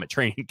when you saw him at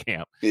training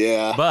camp.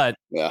 Yeah. But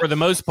for the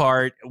most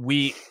part,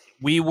 we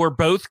were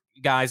both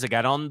guys that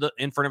got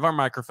in front of our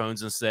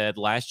microphones and said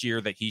last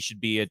year that he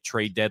should be a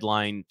trade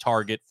deadline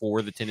target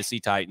for the Tennessee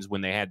Titans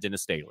when they had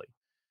Dennis Daly.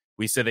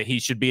 We said that he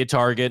should be a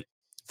target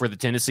for the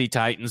Tennessee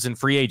Titans in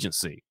free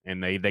agency,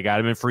 and they got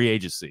him in free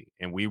agency.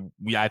 And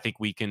I think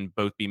we can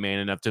both be man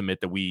enough to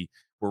admit that we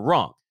were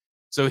wrong.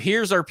 So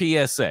here's our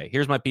PSA.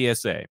 Here's my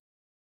PSA.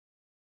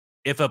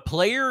 If a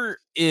player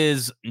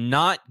is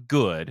not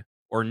good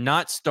or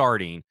not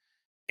starting,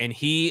 and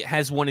he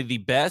has one of the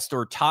best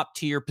or top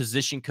tier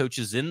position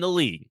coaches in the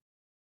league,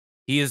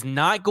 he is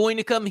not going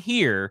to come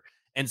here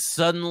and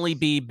suddenly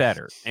be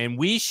better. And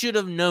we should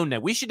have known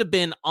that. We should have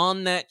been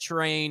on that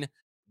train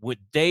with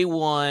day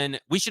one.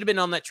 We should have been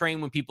on that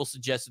train when people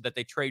suggested that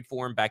they trade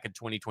for him back in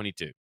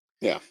 2022.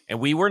 Yeah. And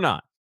we were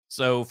not.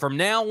 So from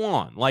now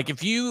on, like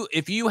if you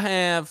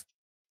have,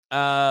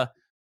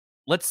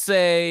 let's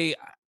say,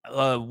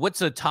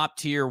 what's a top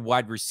tier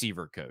wide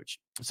receiver coach?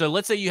 So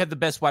let's say you have the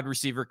best wide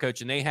receiver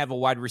coach and they have a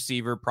wide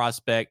receiver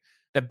prospect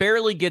that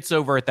barely gets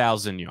over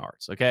 1,000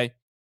 yards. Okay.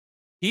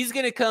 He's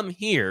going to come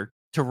here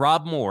to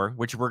Rob Moore,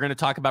 which we're going to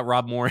talk about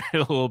Rob Moore in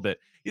a little bit.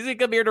 He's going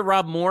to come here to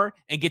Rob Moore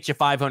and get you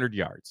 500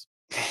 yards.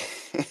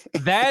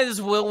 That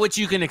is what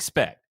you can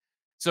expect.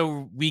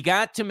 So we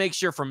got to make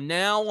sure from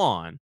now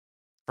on,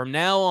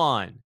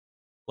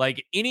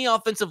 like any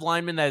offensive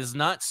lineman that is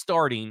not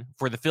starting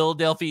for the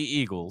Philadelphia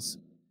Eagles,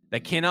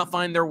 that cannot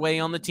find their way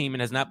on the team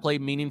and has not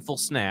played meaningful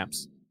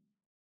snaps,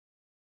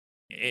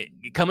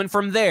 coming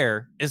from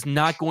there is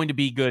not going to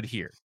be good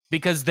here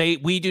because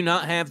we do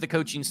not have the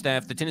coaching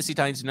staff. The Tennessee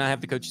Titans do not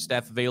have the coaching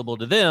staff available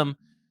to them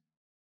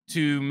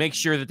to make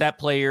sure that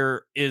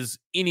player is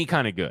any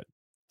kind of good.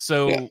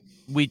 So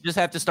we just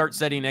have to start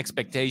setting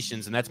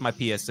expectations, and that's my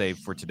PSA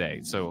for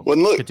today. So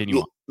continue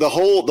on. The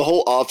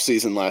whole off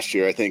season last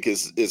year, I think,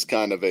 is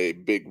kind of a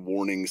big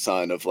warning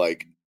sign of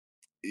like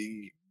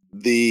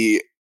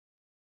the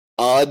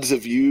odds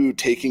of you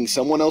taking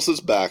someone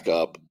else's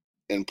backup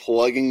and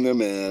plugging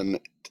them in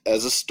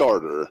as a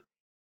starter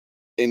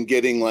and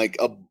getting like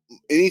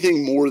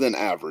anything more than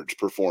average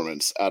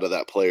performance out of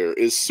that player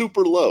is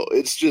super low.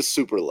 It's just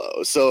super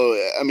low. So,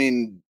 I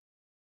mean,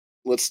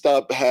 let's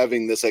stop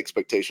having this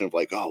expectation of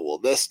like, oh, well,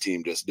 this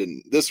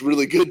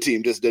really good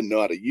team just didn't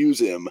know how to use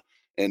him.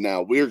 And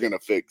now we're going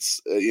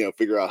to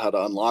figure out how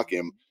to unlock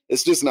him.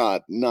 It's just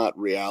not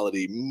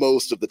reality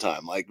most of the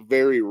time. Like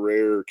very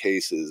rare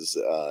cases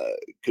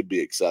could be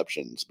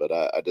exceptions, but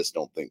I just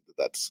don't think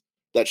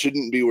that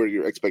shouldn't be where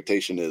your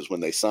expectation is when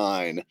they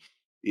sign,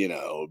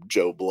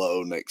 Joe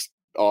Blow next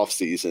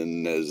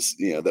offseason as,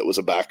 that was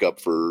a backup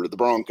for the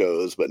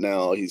Broncos, but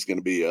now he's going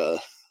to be a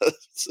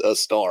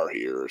star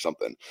here or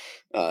something.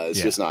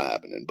 It's just not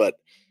happening. But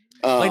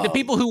like the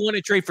people who want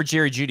to trade for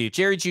Jerry Jeudy, if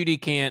Jerry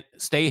Jeudy can't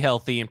stay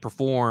healthy and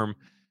perform,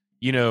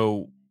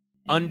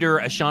 under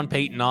a Sean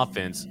Payton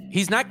offense,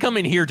 he's not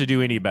coming here to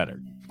do any better.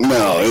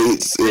 No,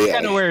 it's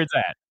kind of where it's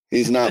at.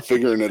 He's not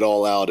figuring it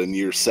all out in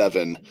year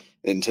 7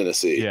 in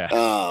Tennessee. Yeah.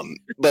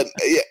 But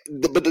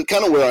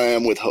kind of where I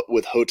am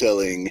with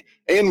Hotelling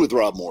and with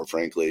Rob Moore,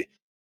 frankly,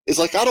 is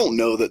like, I don't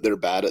know that they're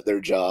bad at their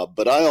job,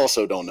 but I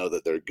also don't know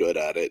that they're good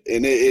at it.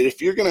 And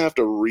if you're going to have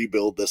to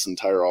rebuild this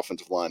entire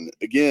offensive line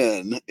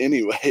again,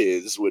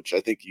 anyways, which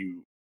I think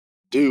you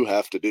do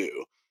have to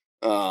do,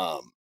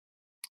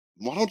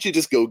 why don't you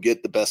just go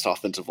get the best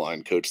offensive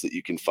line coach that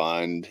you can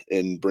find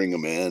and bring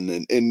them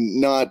in and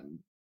not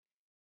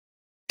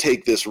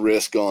take this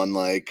risk on,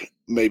 like,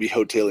 maybe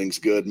Hotelling's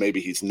good,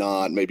 maybe he's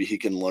not, maybe he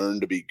can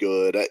learn to be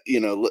good.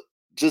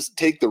 Just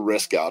take the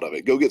risk out of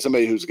it. Go get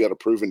somebody who's got a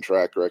proven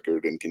track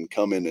record and can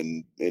come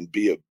in and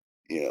be a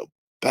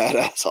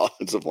badass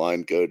offensive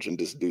line coach and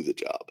just do the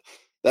job.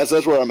 That's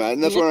where I'm at,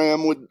 and that's where I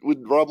am with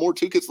Rob Moore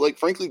too. Because, like,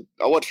 frankly,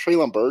 I watched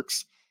Treylon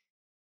Burks,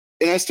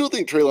 and I still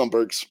think Treylon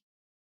Burks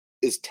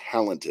is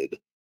talented.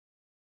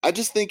 I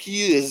just think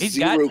he's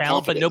got talent,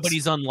 confidence. But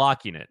nobody's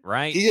unlocking it,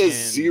 right? He has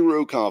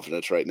zero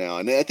confidence right now.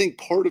 And I think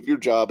part of your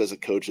job as a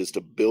coach is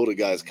to build a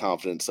guy's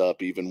confidence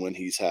up even when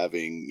he's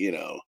having,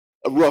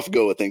 a rough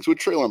go of things,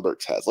 which Treylon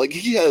Burks has. Like,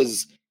 he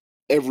has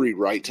every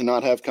right to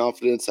not have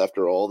confidence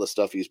after all the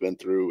stuff he's been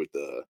through with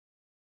the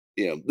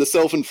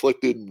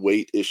self-inflicted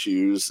weight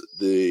issues,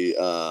 the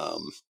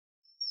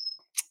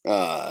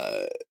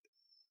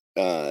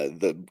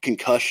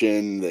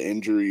concussion, the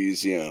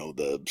injuries,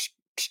 the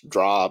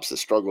drops, the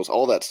struggles,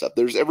 all that stuff.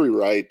 There's every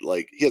right,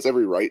 like, he has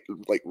every right,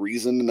 like,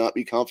 reason to not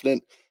be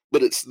confident,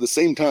 but it's the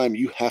same time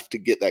you have to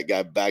get that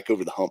guy back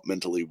over the hump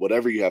mentally,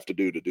 whatever you have to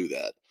do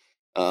that,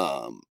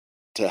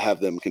 to have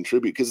them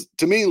contribute. Because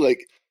to me,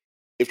 like,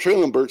 if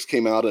Treylon Burks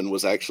came out and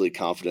was actually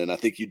confident, I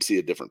think you'd see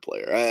a different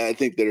player. I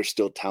think there's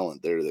still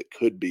talent there that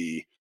could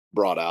be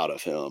brought out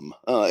of him.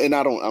 And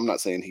I'm not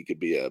saying he could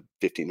be a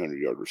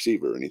 1,500-yard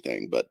receiver or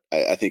anything, but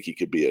I think he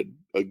could be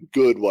a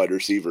good wide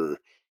receiver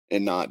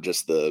and not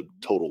just the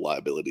total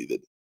liability that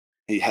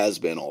he has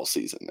been all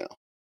season now.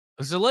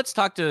 So let's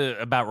talk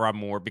about Rob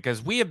Moore,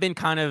 because we have been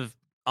kind of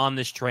on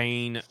this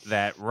train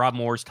that Rob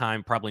Moore's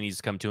time probably needs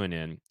to come to an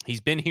end.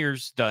 He's been here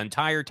the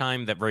entire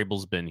time that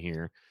Vrabel's been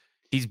here.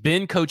 He's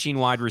been coaching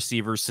wide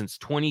receivers since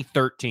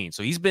 2013.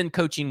 So he's been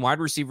coaching wide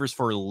receivers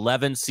for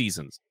 11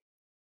 seasons.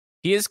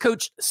 He has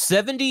coached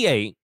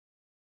 78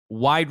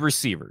 wide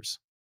receivers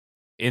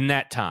in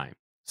that time.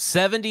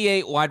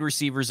 78 wide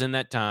receivers in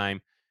that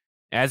time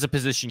as a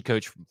position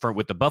coach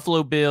with the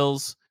Buffalo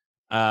Bills,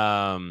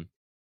 the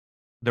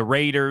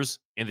Raiders,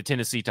 and the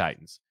Tennessee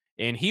Titans.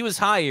 And he was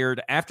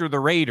hired after the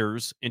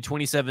Raiders in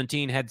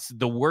 2017 had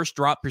the worst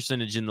drop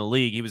percentage in the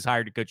league. He was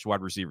hired to coach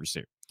wide receivers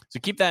here. So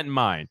keep that in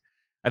mind.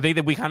 I think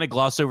that we kind of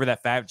gloss over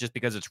that fact just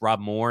because it's Rob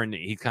Moore, and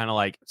he kind of,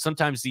 like,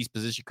 sometimes these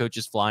position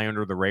coaches fly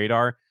under the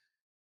radar.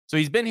 So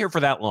he's been here for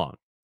that long.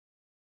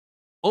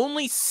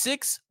 Only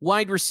 6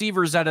 wide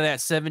receivers out of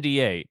that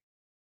 78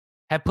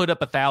 have put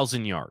up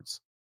 1,000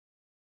 yards.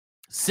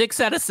 6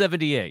 out of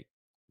 78,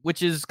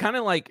 which is kind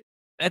of like,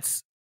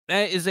 that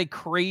is a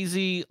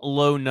crazy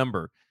low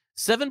number.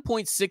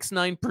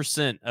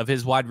 7.69% of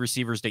his wide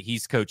receivers that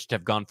he's coached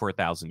have gone for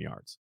 1,000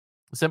 yards.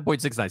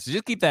 7.69. So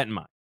just keep that in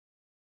mind.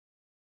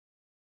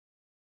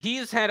 He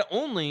has had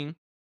only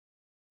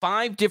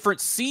 5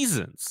 different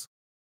seasons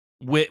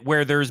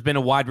where there's been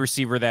a wide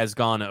receiver that has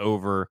gone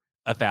over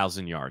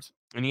 1,000 yards.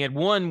 And he had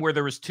one where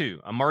there was 2.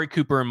 Amari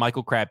Cooper and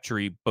Michael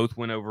Crabtree both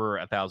went over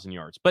 1,000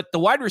 yards. But the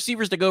wide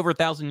receivers that go over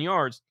 1,000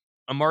 yards,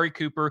 Amari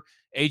Cooper,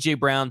 A.J.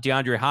 Brown,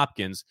 DeAndre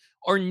Hopkins,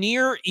 are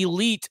near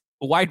elite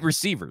wide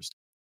receivers.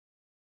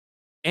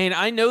 And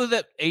I know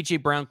that A.J.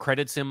 Brown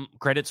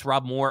credits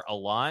Rob Moore a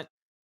lot,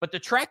 but the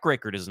track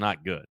record is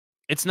not good.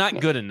 It's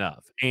not good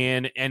enough.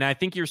 And I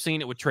think you're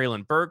seeing it with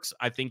Treylon Burks.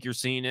 I think you're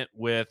seeing it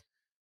with,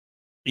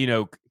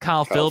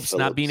 Kyle Phillips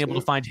not being able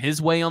to find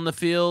his way on the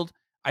field.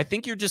 I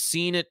think you're just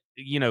seeing it,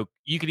 you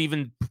could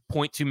even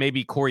point to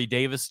maybe Corey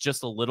Davis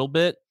just a little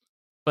bit,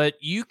 but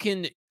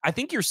I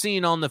think you're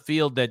seeing on the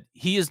field that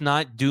he's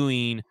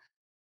either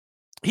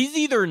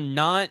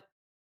not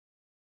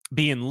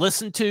being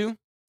listened to,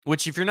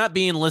 which if you're not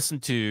being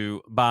listened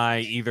to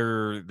by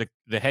either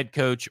the head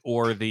coach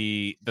or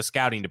the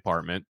scouting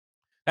department,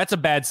 that's a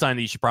bad sign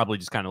that you should probably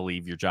just kind of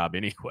leave your job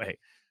anyway,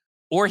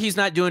 or he's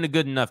not doing a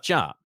good enough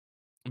job.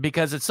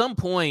 Because at some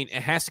point,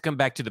 it has to come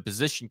back to the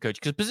position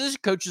coach, because position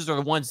coaches are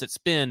the ones that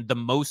spend the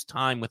most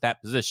time with that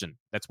position.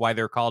 That's why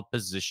they're called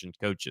position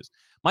coaches.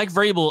 Mike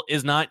Vrabel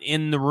is not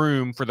in the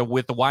room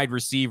with the wide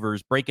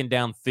receivers breaking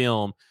down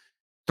film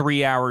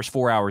 3 hours,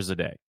 4 hours a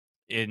day,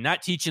 and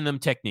not teaching them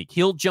technique.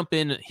 He'll jump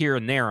in here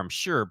and there, I'm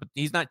sure, but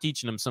he's not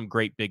teaching them some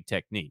great big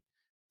technique.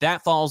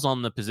 That falls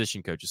on the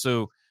position coaches.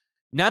 So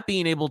not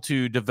being able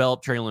to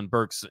develop Treylon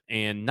Burks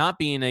and not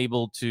being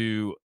able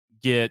to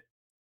get,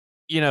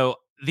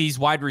 these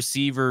wide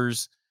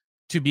receivers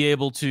to be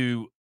able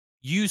to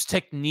use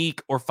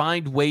technique or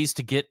find ways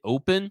to get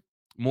open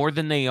more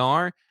than they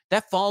are,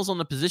 that falls on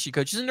the position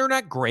coaches, and they're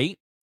not great.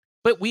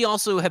 But we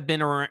also have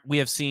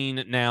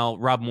seen now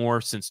Rob Moore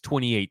since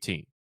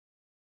 2018.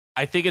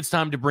 I think it's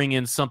time to bring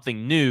in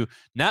something new,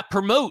 not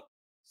promote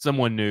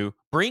someone new,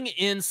 bring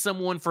in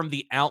someone from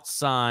the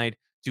outside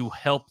to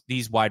help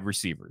these wide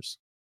receivers.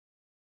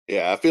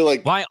 Yeah, I feel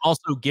like Why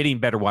also getting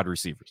better wide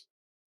receivers?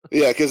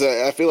 yeah, because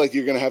I feel like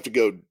you're going to have to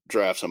go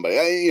draft somebody.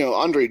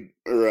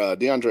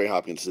 DeAndre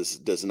Hopkins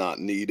does not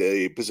need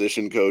a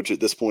position coach at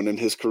this point in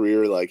his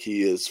career. Like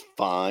he is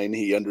fine.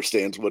 He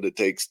understands what it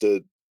takes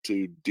to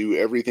do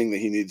everything that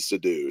he needs to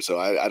do. So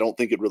I don't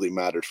think it really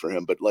matters for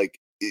him. But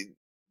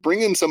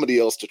bring in somebody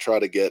else to try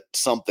to get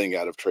something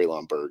out of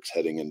Treylon Burks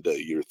heading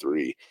into year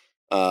 3.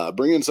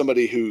 Bring in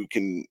somebody who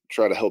can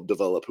try to help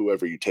develop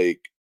whoever you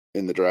take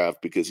in the draft,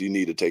 because you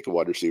need to take a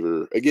wide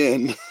receiver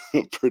again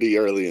pretty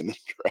early in the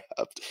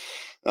draft.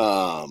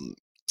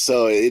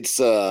 So I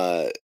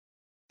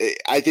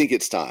think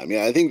it's time.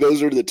 Yeah, I think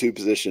those are the two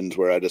positions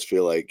where I just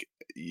feel like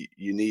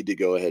you need to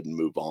go ahead and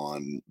move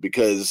on,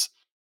 because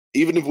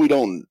even if we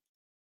don't,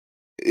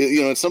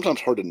 it's sometimes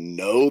hard to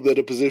know that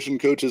a position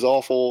coach is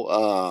awful.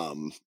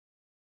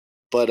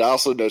 But I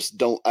also just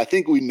don't. I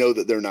think we know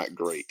that they're not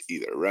great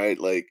either, right?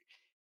 Like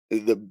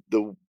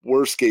the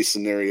worst case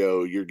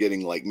scenario, you're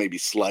getting like maybe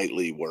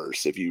slightly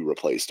worse if you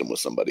replaced them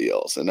with somebody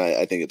else, and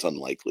I think it's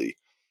unlikely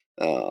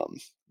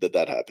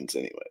that happens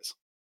anyways.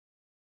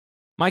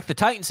 Mike, the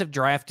Titans have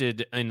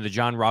drafted in the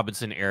John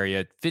Robinson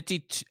era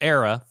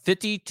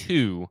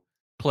 52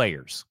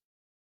 players.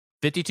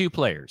 52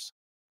 players.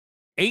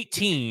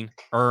 18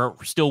 are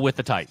still with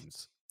the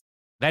Titans.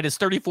 That is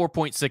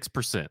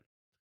 34.6%.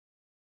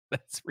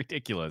 That's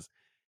ridiculous.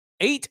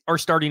 8 are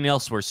starting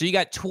elsewhere. So you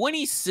got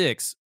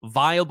 26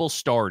 viable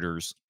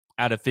starters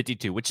out of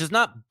 52, which is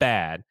not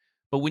bad.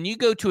 But when you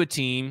go to a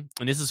team,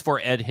 and this is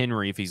for Ed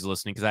Henry if he's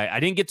listening, because I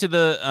didn't get to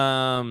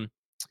the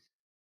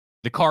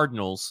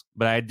Cardinals,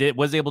 but I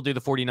was able to do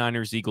the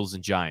 49ers, Eagles,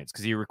 and Giants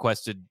because he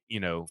requested,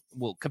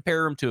 we'll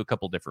compare them to a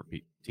couple different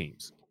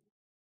teams.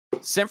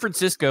 San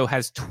Francisco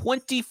has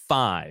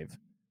 25,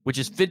 which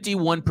is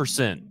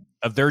 51%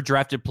 of their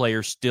drafted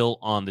players still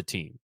on the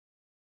team.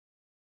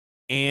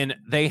 And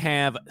they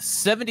have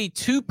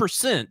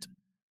 72%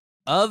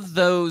 of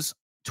those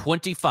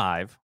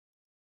 25,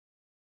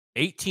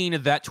 18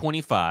 of that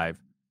 25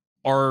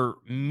 are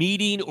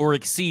meeting or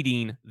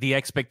exceeding the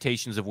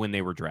expectations of when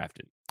they were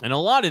drafted. And a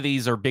lot of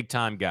these are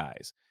big-time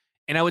guys.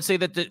 And I would say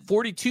that the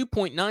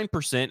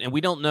 42.9%, and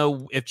we don't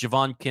know if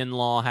Javon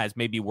Kinlaw has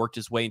maybe worked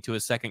his way into a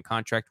second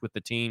contract with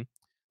the team,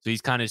 so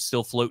he's kind of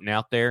still floating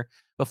out there.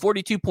 But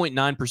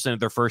 42.9% of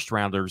their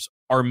first-rounders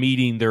are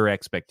meeting their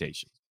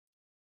expectations.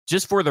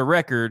 Just for the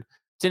record,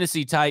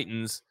 Tennessee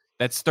Titans,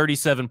 that's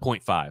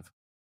 37.5.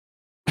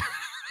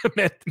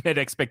 met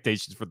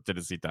expectations for the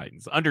Tennessee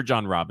Titans under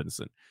John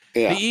Robinson.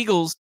 Yeah. The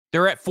Eagles,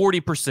 they're at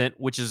 40%,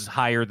 which is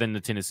higher than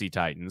the Tennessee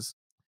Titans.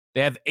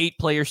 They have 8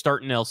 players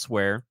starting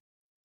elsewhere,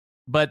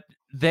 but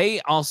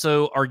they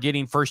also are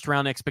getting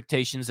first-round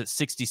expectations at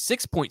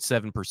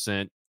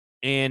 66.7%,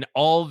 and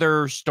all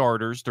their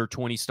starters, their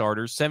 20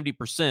 starters,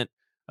 70%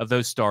 of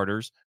those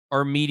starters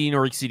are meeting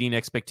or exceeding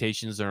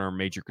expectations and are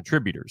major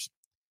contributors.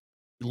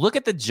 Look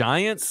at the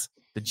Giants.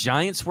 The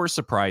Giants were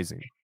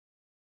surprising.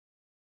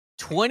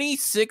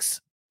 26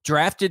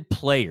 drafted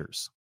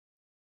players.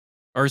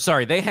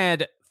 They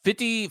had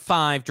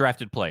 55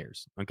 drafted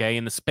players, okay,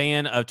 in the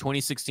span of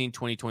 2016,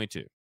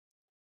 2022.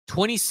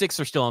 26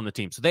 are still on the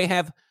team. So they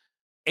have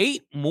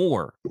 8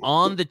 more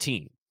on the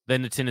team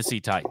than the Tennessee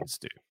Titans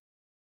do.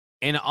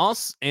 And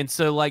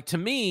so to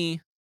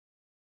me,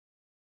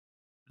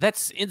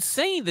 that's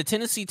insane. The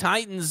Tennessee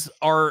Titans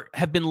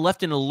have been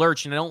left in a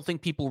lurch, and I don't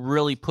think people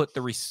really put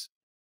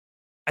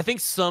I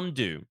think some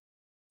do.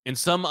 And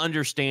some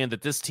understand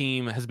that this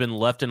team has been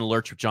left in a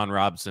lurch with John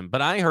Robinson.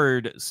 But I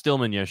heard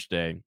Stillman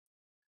yesterday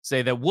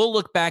say that we'll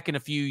look back in a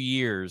few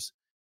years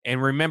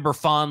and remember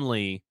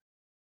fondly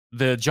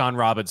the John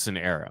Robinson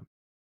era.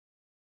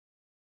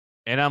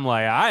 And I'm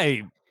like,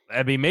 I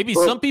mean, maybe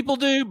some people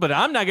do, but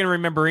I'm not going to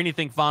remember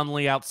anything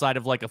fondly outside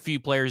of like a few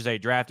players they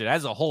drafted.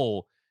 As a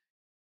whole,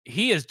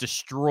 he has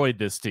destroyed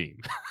this team.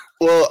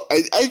 Well,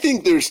 I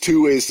think there's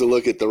 2 ways to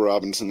look at the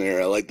Robinson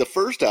era. Like the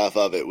first half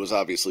of it was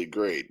obviously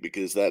great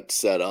because that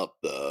set up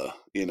the,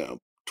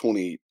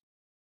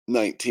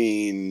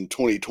 2019,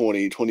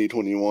 2020,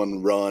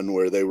 2021 run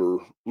where they were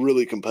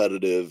really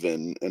competitive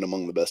and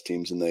among the best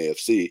teams in the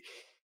AFC.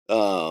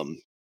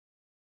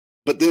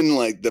 But then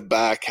like the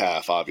back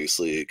half,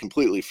 obviously, it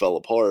completely fell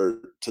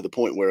apart to the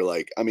point where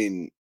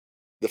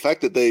the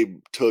fact that they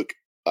took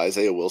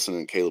Isaiah Wilson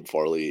and Caleb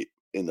Farley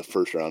in the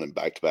first round in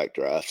back-to-back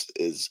drafts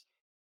is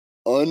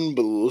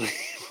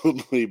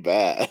unbelievably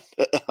bad.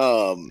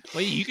 Well,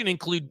 you can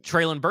include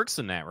Treylon Burks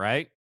in that,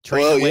 right?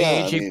 Trading away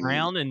AJ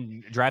Brown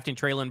and drafting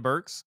Treylon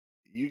Burks.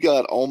 You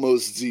got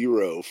almost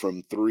 0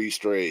 from 3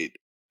 straight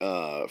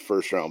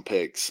first round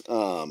picks,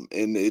 and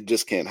it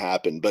just can't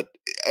happen. But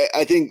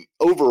I think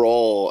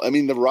overall,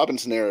 the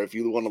Robinson era, if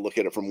you want to look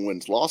at it from a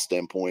wins-loss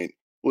standpoint,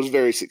 was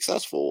very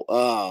successful.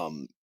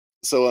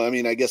 So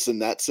I guess in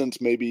that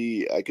sense,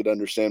 maybe I could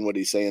understand what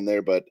he's saying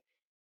there, but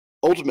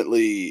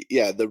ultimately,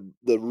 yeah,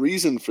 the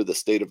reason for the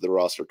state of the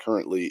roster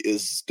currently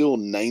is still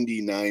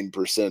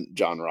 99%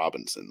 John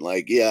Robinson.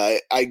 Like, yeah,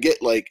 I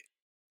get like,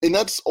 and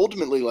that's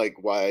ultimately like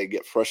why I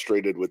get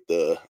frustrated with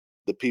the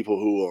people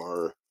who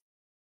are,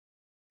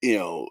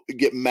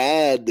 get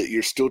mad that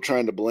you're still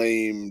trying to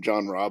blame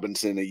John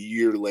Robinson a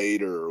year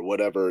later or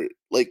whatever.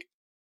 Like,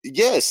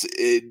 yes,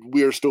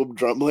 we are still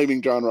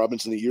blaming John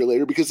Robinson a year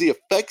later because the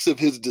effects of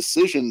his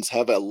decisions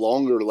have a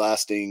longer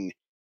lasting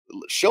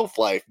shelf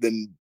life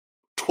than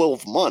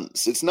 12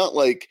 months. It's not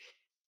like,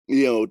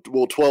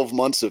 12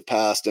 months have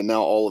passed and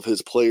now all of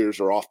his players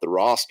are off the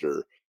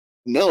roster.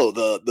 No,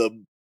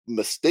 the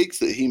mistakes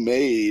that he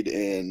made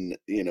in,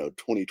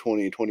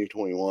 2020,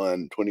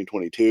 2021,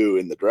 2022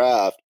 in the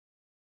draft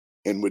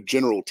and with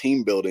general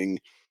team building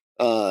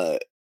uh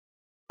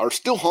are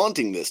still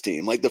haunting this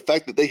team. Like the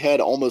fact that they had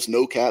almost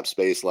no cap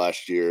space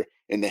last year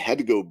and they had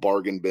to go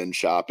bargain bin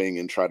shopping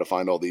and try to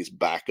find all these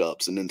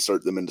backups and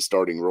insert them into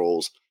starting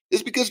roles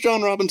is because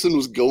John Robinson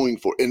was going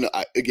for it.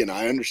 And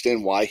I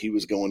understand why he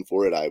was going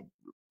for it. I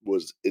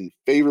was in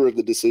favor of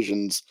the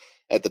decisions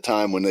at the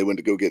time when they went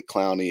to go get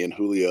Clowney and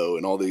Julio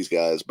and all these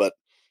guys, but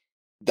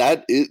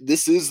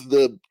this is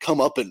the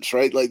comeuppance,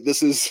 right? Like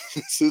this is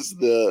this is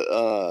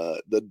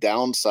the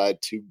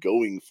downside to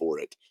going for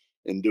it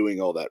and doing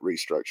all that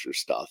restructure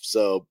stuff.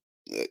 So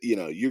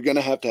you're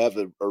gonna have to have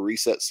a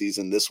reset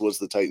season. This was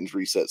the Titans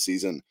reset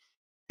season,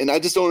 and I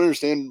just don't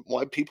understand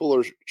why people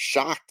are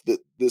shocked that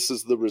this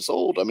is the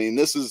result. I mean,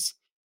 this is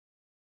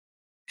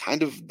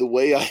kind of the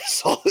way I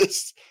saw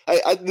this.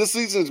 This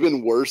season has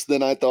been worse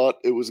than I thought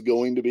it was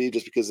going to be,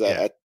 just because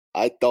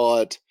I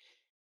thought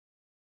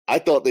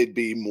they'd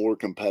be more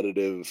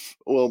competitive.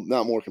 Well,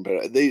 not more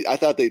competitive. I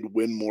thought they'd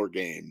win more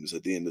games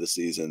at the end of the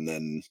season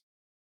than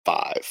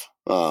 5.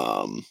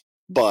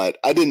 But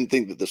I didn't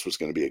think that this was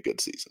going to be a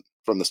good season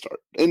from the start.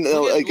 And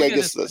I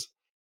guess that's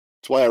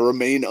why I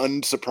remain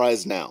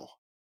unsurprised now.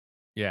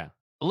 Yeah.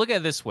 Look at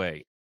it this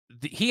way.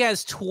 He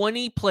has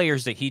 20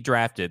 players that he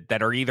drafted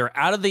that are either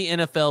out of the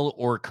NFL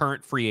or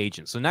current free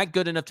agents. So not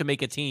good enough to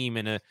make a team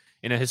in a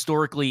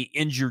historically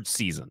injured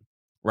season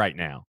right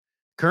now.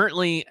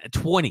 Currently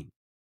 20.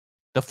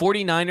 The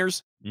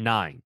 49ers,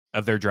 9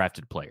 of their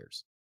drafted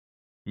players.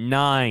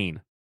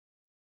 9.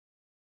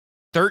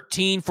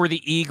 13 for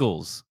the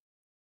Eagles.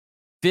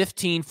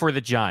 15 for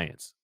the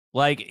Giants.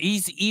 Like,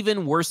 he's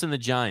even worse than the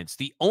Giants.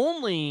 The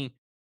only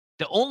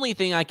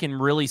thing I can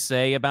really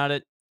say about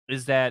it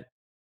is that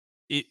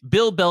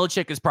Bill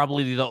Belichick is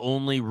probably the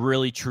only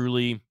really,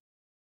 truly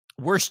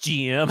worst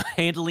GM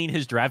handling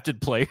his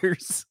drafted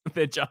players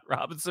that John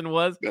Robinson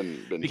was.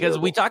 Been because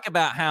terrible. we talk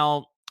about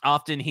how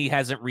often he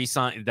hasn't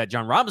re-signed, that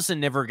John Robinson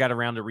never got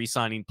around to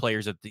re-signing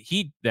players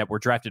that were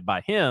drafted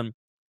by him.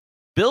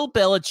 Bill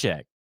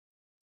Belichick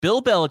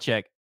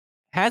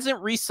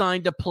hasn't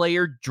re-signed a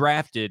player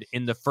drafted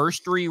in the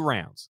first 3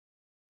 rounds.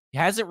 He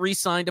hasn't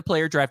re-signed a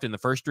player drafted in the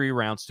first 3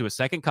 rounds to a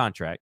second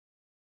contract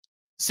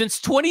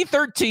since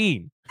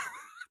 2013.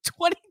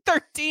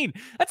 2013.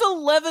 That's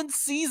 11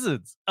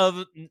 seasons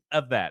of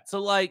that. So,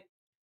 like,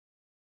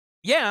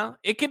 yeah,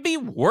 it could be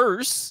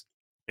worse.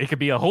 It could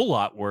be a whole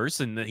lot worse,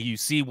 and you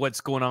see what's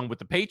going on with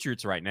the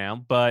Patriots right now.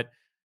 But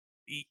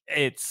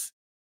it's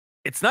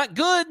not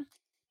good.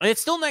 It's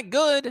still not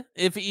good.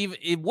 If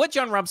what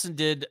John Robinson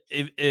did,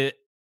 the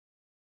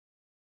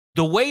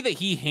way that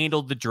he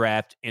handled the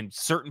draft and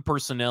certain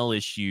personnel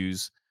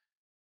issues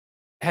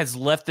has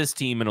left this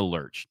team in a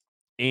lurch.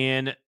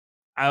 And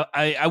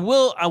I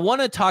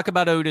want to talk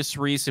about Otis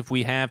Reese if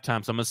we have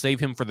time. So I'm going to save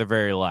him for the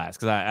very last,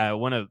 because I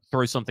want to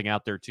throw something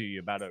out there to you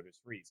about Otis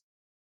Reese.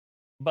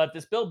 But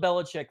this Bill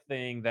Belichick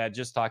thing that I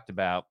just talked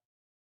about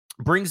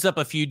brings up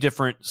a few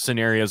different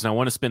scenarios. And I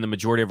want to spend the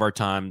majority of our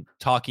time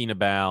talking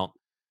about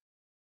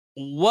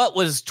what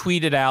was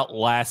tweeted out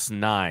last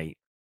night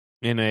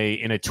in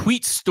a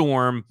tweet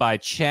storm by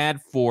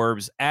Chad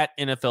Forbes at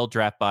NFL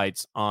Draft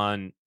Bites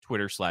on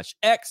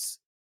Twitter/X.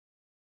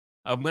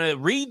 I'm going to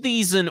read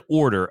these in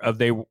order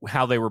of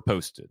how they were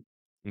posted.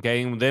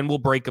 Okay, and then we'll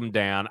break them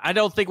down. I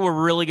don't think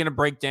we're really going to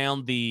break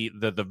down the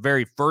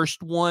very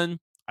first one.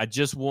 I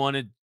just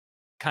wanted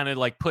kind of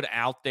like put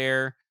out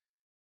there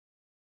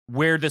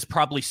where this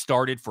probably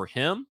started for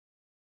him.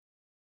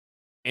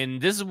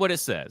 And this is what it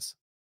says.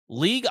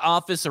 League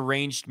office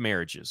arranged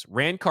marriages.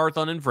 Rand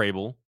Carthon and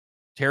Vrabel,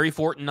 Terry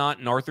Fortnott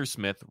and Arthur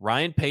Smith,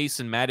 Ryan Pace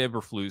and Matt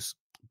Eberflus,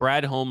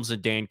 Brad Holmes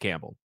and Dan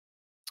Campbell.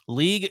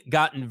 League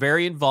gotten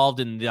very involved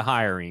in the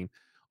hiring.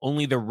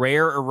 Only the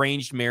rare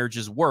arranged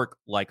marriages work,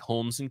 like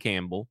Holmes and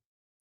Campbell.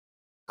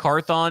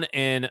 Carthon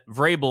and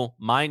Vrabel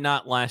might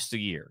not last a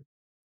year.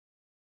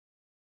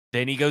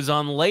 Then he goes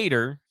on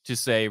later to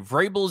say,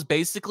 Vrabel is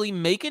basically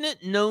making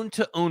it known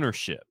to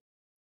ownership.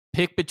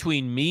 Pick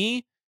between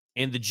me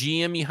and the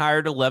GM he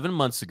hired 11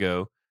 months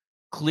ago.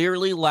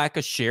 Clearly lack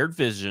a shared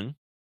vision.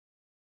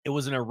 It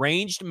was an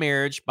arranged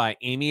marriage by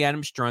Amy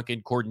Adams Strunk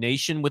in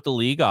coordination with the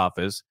league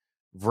office.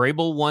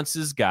 Vrabel wants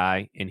his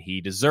guy, and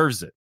he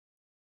deserves it.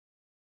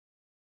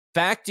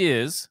 Fact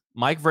is,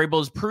 Mike Vrabel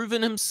has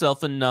proven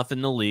himself enough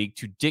in the league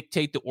to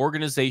dictate the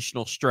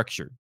organizational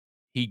structure.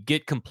 He'd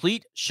get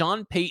complete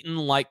Sean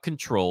Payton-like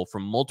control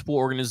from multiple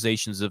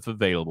organizations if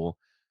available.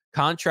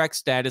 Contract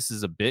status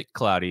is a bit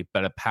cloudy,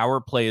 but a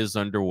power play is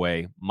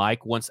underway.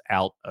 Mike wants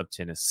out of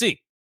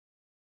Tennessee.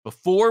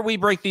 Before we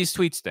break these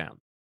tweets down,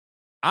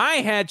 I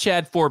had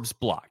Chad Forbes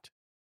blocked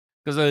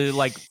because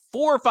like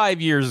 4 or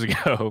 5 years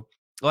ago,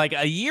 like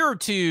a year or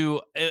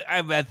two,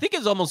 I think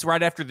it's almost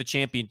right after the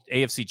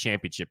AFC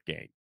Championship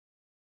game,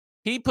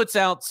 he puts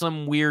out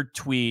some weird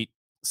tweet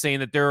saying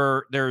that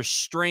there's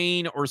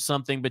strain or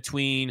something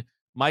between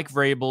Mike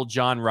Vrabel,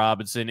 John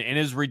Robinson, and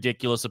it was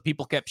ridiculous. So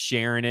people kept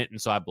sharing it,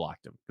 and so I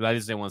blocked him because I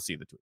just didn't want to see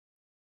the tweet.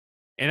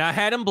 And I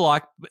had him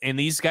blocked, and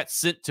these got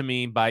sent to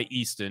me by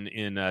Easton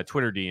in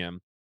Twitter DM,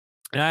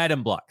 and I had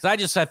him blocked because I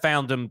just had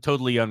found him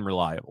totally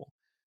unreliable.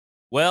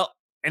 Well,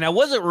 and I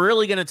wasn't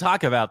really going to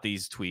talk about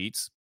these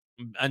tweets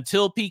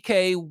until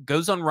PK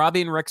goes on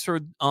Robbie and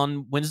Rexford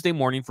on Wednesday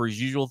morning for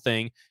his usual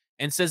thing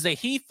and says that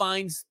he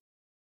finds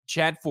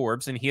Chad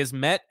Forbes, and he has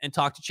met and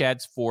talked to Chad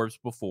Forbes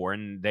before,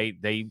 and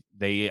I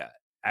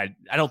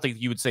don't think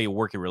you would say a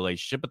working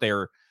relationship, but they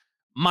are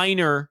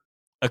minor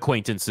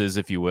acquaintances,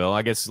 if you will.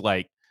 I guess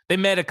like they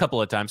met a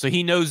couple of times, so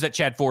he knows that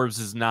Chad Forbes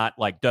is not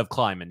like Dove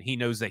Kleiman. He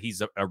knows that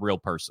he's a real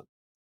person.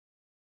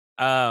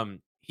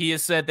 He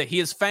has said that he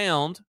has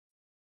found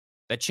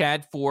that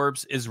Chad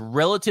Forbes is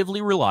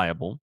relatively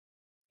reliable.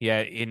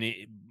 Yeah,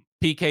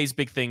 PK's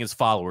big thing is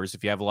followers.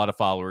 If you have a lot of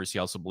followers, he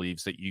also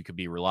believes that you could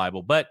be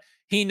reliable. But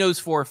he knows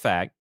for a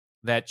fact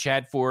that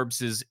Chad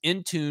Forbes is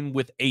in tune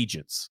with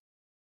agents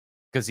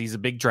because he's a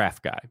big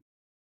draft guy.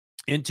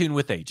 In tune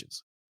with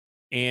agents.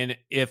 And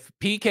if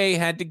PK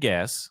had to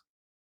guess,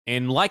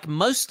 and like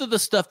most of the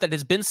stuff that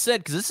has been said,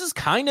 because this is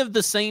kind of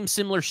the same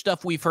similar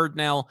stuff we've heard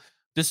now.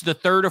 This is the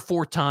third or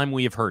fourth time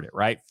we have heard it,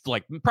 right?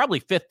 Like probably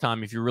fifth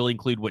time if you really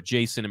include what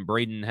Jason and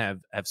Braden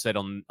have said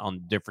on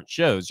different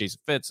shows. Jason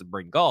Fitz and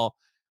Braden Gall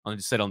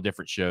said on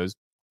different shows.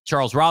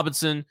 Charles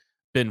Robinson,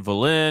 Ben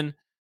Valin,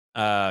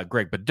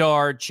 Greg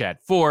Bedard, Chad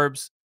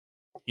Forbes.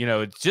 You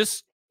know, it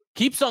just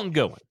keeps on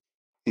going.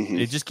 Mm-hmm.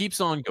 It just keeps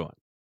on going.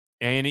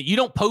 And you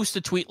don't post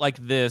a tweet like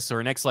this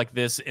or an X like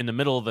this in the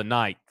middle of the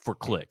night for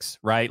clicks,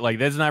 right? Like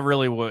that's not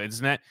really what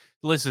it's not.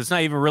 Listen, it's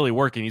not even really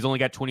working. He's only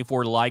got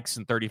 24 likes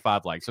and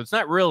 35 likes. So it's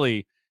not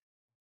really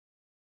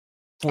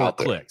for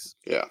clicks.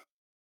 Yeah.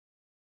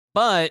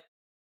 But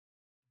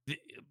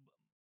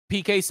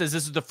PK says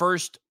this is the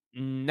first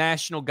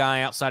national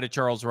guy outside of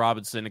Charles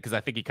Robinson, because I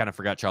think he kind of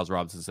forgot Charles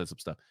Robinson said some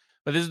stuff.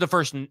 But this is the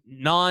first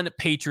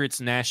non-Patriots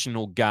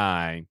national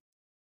guy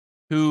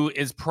who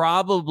is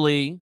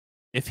probably,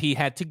 if he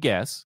had to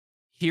guess,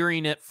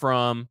 hearing it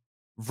from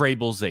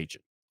Vrabel's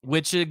agent,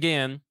 which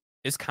again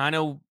is kind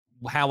of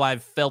how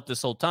I've felt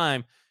this whole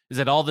time, is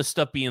that all this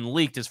stuff being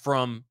leaked is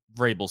from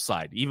Vrabel's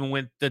side. Even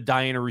with the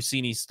Diana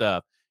Rossini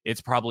stuff,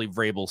 it's probably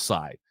Vrabel's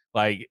side.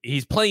 Like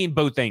he's playing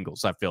both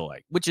angles, I feel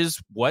like, which is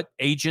what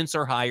agents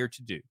are hired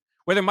to do.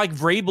 Whether Mike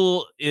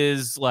Vrabel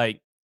is like,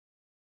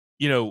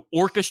 you know,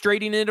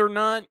 orchestrating it or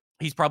not,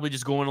 he's probably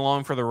just going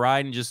along for the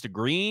ride and just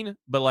agreeing.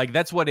 But like,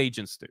 that's what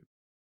agents do.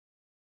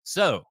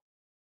 So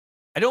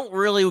I don't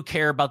really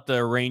care about the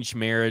arranged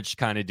marriage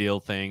kind of deal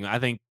thing. I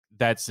think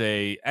that's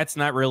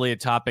not really a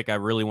topic I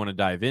really want to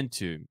dive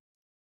into.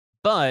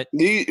 But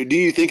do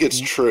you think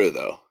it's true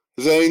though?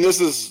 Because I mean, this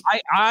is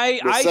I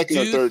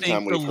do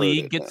think the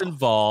league gets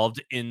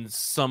involved in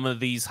some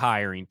of these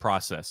hiring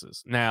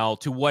processes. Now,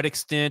 to what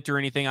extent or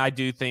anything, I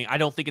don't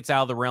think it's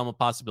out of the realm of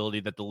possibility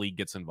that the league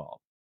gets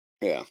involved.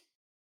 Yeah,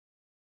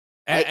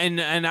 and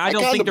I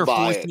don't think they're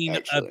forcing.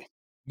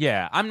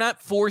 Yeah, I'm not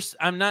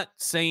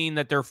saying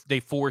that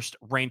they forced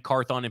Rain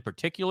Carthon in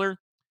particular,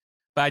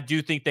 but I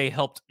do think they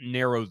helped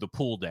narrow the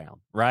pool down,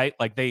 right?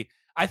 Like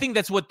I think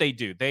that's what they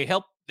do. They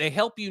help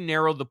you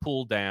narrow the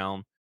pool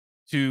down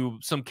to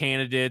some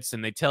candidates,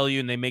 and they tell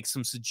you and they make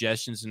some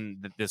suggestions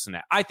and this and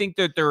that. I think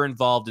that they're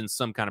involved in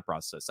some kind of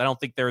process. I don't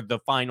think they're the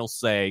final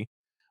say.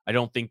 I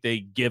don't think they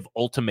give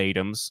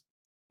ultimatums,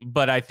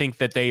 but I think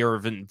that they are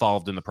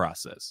involved in the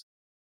process.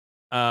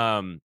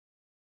 Vrabel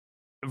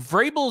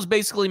is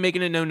basically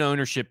making a known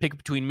ownership pick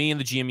between me and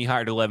the GM he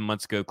hired 11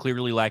 months ago.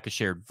 Clearly lack a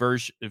shared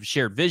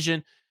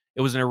vision.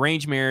 It was an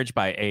arranged marriage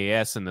by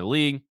AAS and the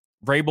league.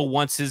 Vrabel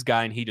wants his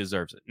guy, and he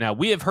deserves it. Now,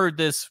 we have heard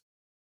this.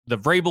 The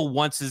Vrabel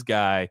wants his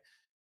guy.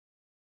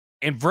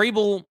 And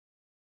Vrabel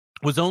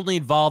was only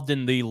involved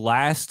in the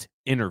last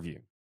interview.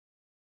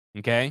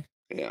 Okay?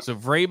 Yeah. So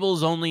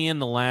Vrabel's only in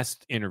the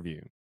last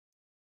interview.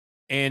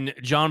 And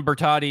John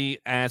Bertotti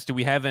asked, do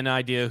we have an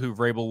idea who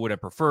Vrabel would have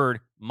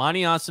preferred?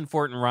 Monty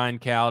Ossenfort and Ryan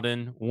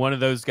Cowden. One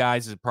of those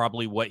guys is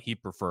probably what he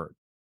preferred.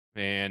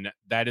 And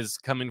that is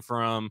coming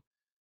from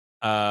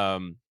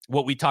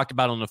what we talked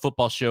about on the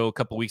football show a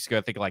couple weeks ago.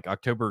 I think like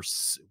October.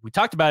 We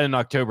talked about it in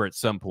October at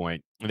some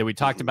point. And then we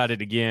talked about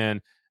it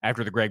again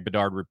after the Greg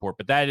Bedard report.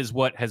 But that is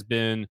what has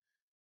been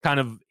kind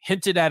of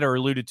hinted at or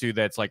alluded to.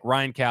 That's like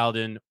Ryan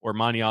Cowden or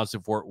Monty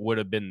Ossenfort would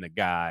have been the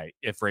guy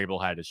if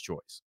Vrabel had his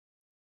choice.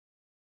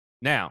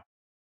 Now,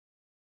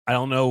 I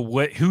don't know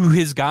who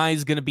his guy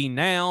is going to be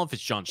now. If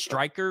it's John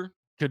Stryker,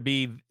 could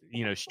be,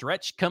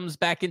 Stretch comes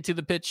back into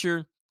the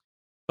picture.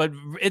 But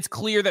it's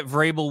clear that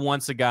Vrabel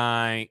wants a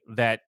guy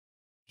that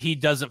he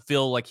doesn't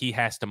feel like he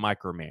has to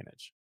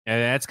micromanage. And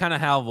that's kind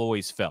of how I've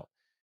always felt.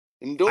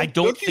 And I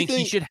don't don't you think he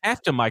think should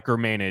have to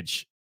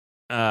micromanage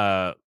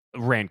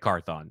Rand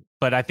Carthon,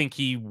 but I think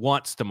he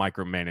wants to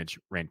micromanage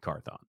Rand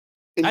Carthon.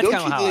 and That's don't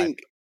kind of you how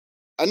think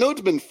I know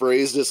it's been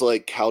phrased as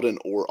like Cowden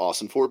or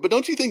Austin Fort, but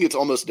don't you think it's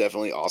almost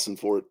definitely Austin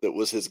Fort that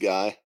was his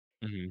guy?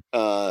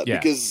 Yeah.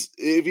 Because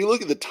if you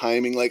look at the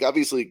timing, like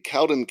obviously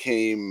Cowden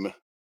came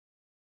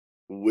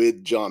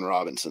with John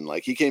Robinson.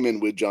 Like he came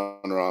in with John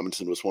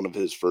Robinson was one of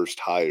his first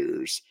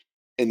hires.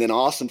 And then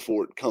Austin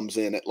Fort comes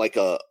in at like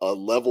a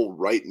level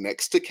right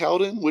next to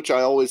Cowden, which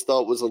I always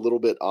thought was a little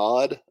bit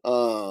odd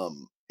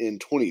in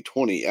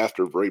 2020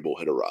 after Vrabel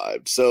had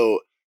arrived. So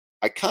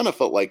I kind of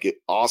felt like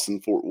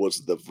Austin Fort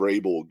was the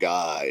Vrabel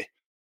guy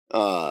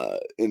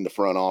in the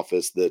front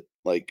office that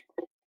like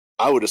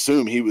I would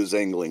assume he was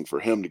angling for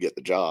him to get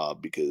the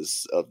job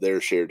because of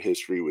their shared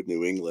history with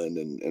New England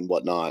and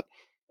whatnot.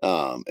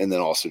 And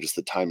then also just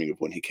the timing of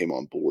when he came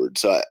on board.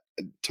 So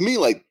to me,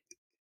 like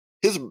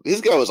his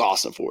guy was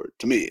awesome for it.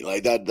 To me,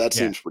 like that Yeah.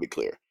 seems pretty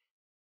clear.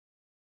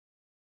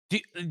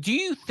 Do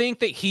you think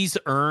that he's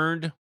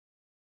earned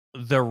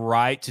the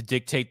right to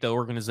dictate the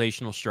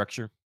organizational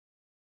structure?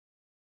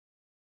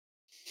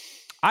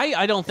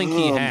 I don't think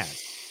he Um,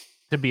 has,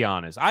 to be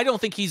honest. I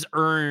don't think he's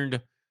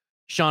earned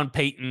Sean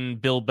Payton,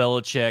 Bill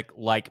Belichick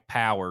like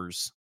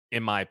powers,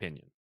 in my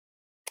opinion.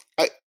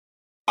 I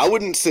I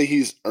wouldn't say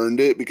he's earned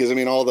it because I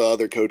mean all the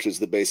other coaches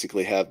that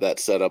basically have that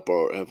set up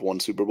or have won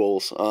Super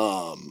Bowls.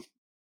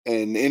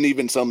 And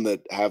even some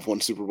that have won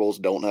Super Bowls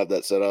don't have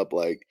that set up,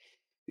 like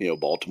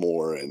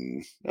Baltimore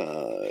and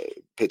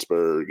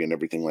Pittsburgh and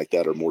everything like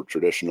that are more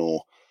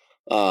traditional.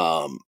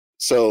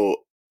 So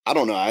I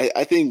don't know.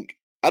 I think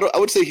I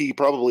would say he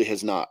probably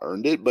has not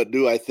earned it, but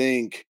do I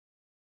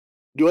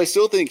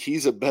still think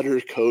he's a better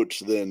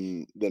coach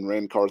than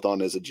Rand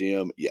Carthon as a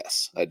GM?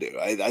 Yes, I do.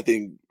 I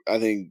think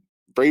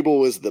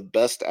Vrabel is the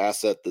best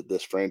asset that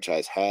this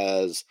franchise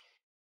has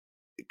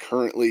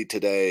currently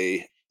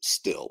today.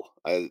 Still,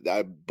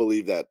 I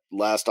believe that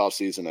last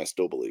offseason. I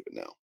still believe it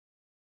now.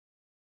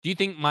 Do you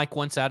think Mike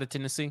wants out of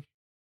Tennessee?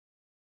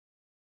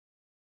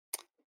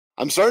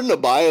 I'm starting to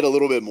buy it a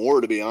little bit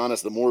more, to be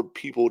honest. The more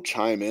people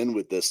chime in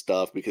with this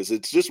stuff, because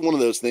it's just one of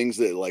those things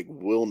that like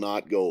will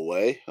not go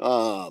away.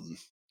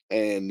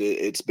 And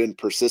it's been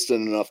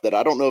persistent enough that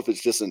I don't know if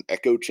it's just an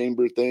echo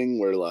chamber thing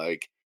where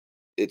like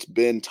it's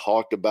been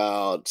talked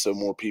about, so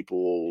more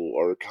people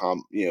are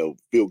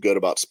feel good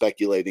about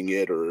speculating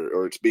it,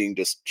 or it's being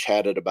just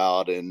chatted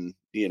about in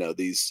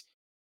these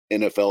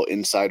NFL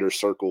insider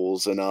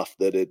circles enough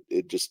that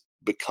it just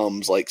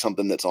becomes like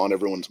something that's on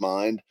everyone's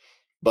mind.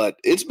 But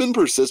it's been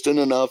persistent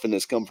enough and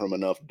has come from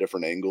enough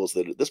different angles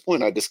that at this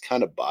point I just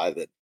kind of buy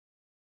that,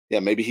 yeah,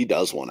 maybe he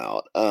does want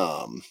out.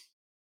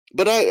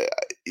 But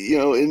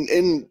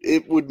and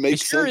it would It make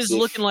sure sense is if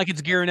looking like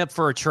it's gearing up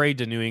for a trade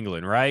to New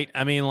England, right?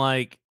 I mean,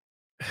 like,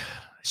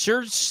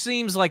 sure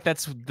seems like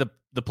that's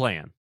the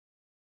plan.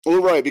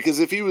 well, right, because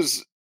if he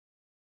was,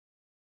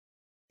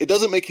 it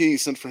doesn't make any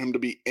sense for him to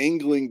be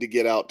angling to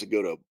get out to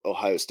go to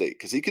Ohio State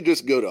because he could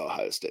just go to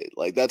Ohio State.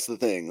 Like that's the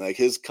thing. Like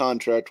his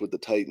contract with the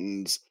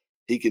Titans,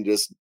 he can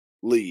just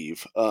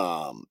leave.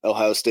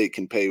 Ohio State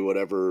can pay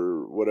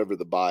whatever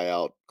the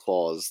buyout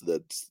clause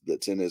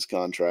that's in his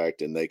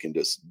contract, and they can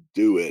just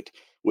do it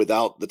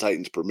without the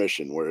Titans'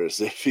 permission. Whereas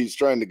if he's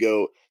trying to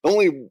go, the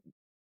only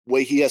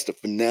way he has to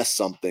finesse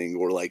something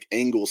or like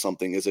angle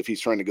something is if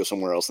he's trying to go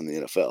somewhere else in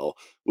the NFL,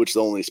 which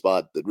the only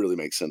spot that really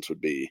makes sense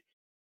would be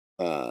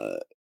uh,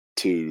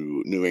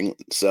 to New England.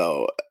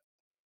 So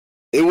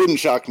it wouldn't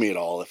shock me at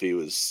all if he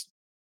was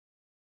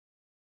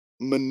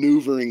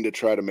maneuvering to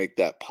try to make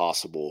that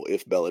possible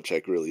if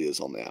Belichick really is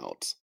on the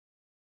outs.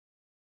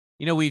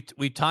 You know, we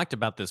talked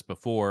about this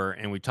before,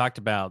 and we talked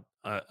about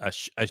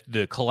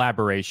the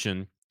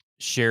collaboration,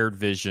 shared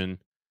vision.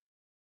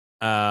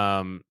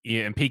 Yeah,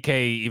 and PK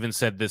even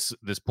said this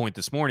point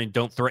this morning: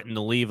 don't threaten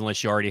to leave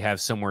unless you already have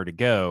somewhere to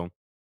go.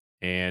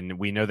 And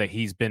we know that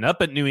he's been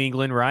up at New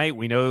England, right?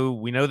 We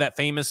know that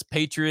famous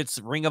Patriots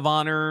Ring of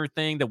Honor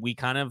thing that we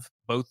kind of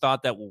both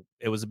thought that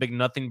it was a big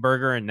nothing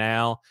burger. And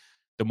now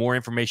the more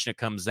information that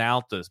comes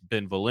out, the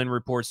Ben Volin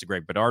reports, the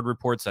Greg Bedard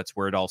reports, that's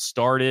where it all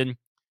started.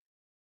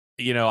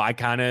 You know, I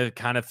kind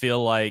of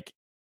feel like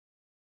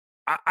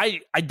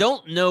I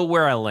don't know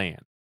where I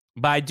land,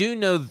 but I do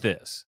know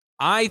this.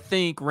 I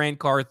think Rand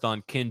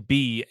Carthon can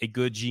be a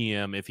good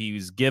GM if he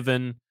was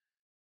given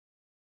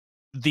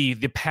the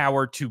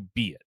power to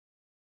be it.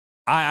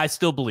 I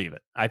still believe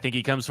it. I think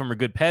he comes from a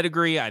good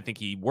pedigree. I think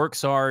he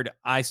works hard.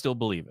 I still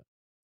believe it.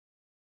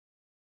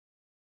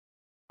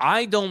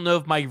 I don't know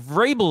if Mike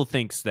Vrabel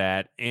thinks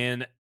that.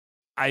 And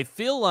I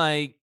feel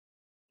like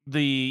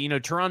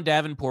Teron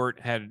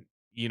Davenport had,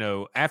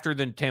 after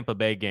the Tampa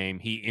Bay game,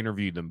 he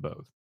interviewed them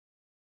both.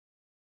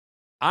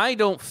 I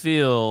don't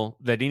feel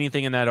that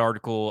anything in that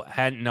article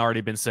hadn't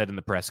already been said in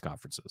the press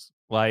conferences.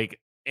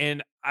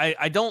 And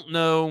I don't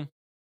know.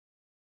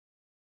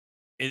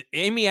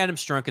 Amy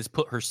Adams Strunk has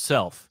put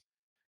herself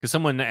because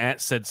someone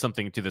said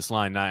something to this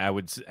line. I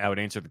would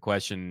answer the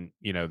question,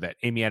 that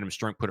Amy Adams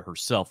Strunk put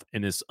herself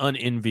in this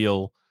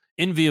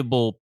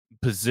enviable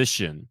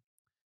position.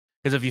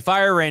 Because if you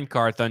fire Rand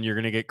Carthon, you're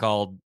going to get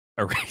called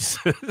a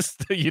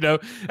racist.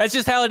 That's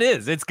just how it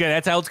is. It's good.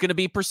 That's how it's going to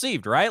be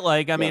perceived, right?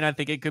 Like, I mean, I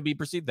think it could be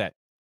perceived that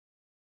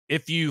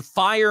if you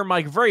fire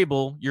Mike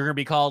Vrabel, you're going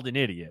to be called an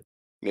idiot.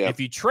 Yeah. If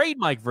you trade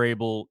Mike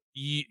Vrabel,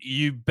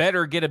 you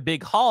better get a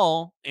big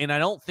haul. And I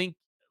don't think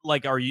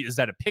is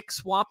that a pick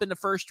swap in the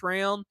first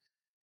round?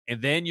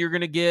 And then you're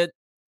going to get,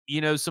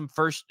 some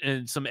first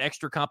and some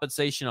extra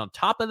compensation on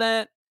top of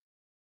that.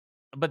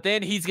 But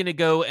then he's going to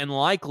go and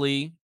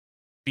likely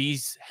be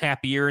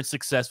happier and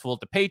successful at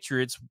the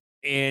Patriots.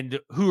 And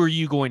who are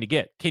you going to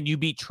get? Can you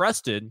be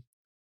trusted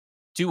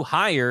to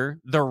hire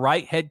the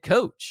right head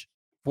coach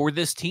for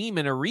this team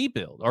in a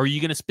rebuild? Or are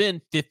you going to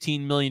spend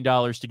 $15 million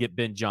to get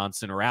Ben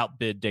Johnson or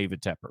outbid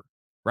David Tepper,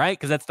 right?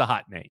 Because that's the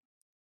hot name.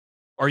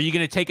 Or are you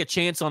going to take a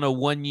chance on a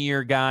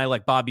one-year guy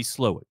like Bobby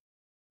Slowick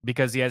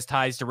because he has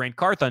ties to Rand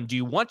Carthon? Do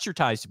you want your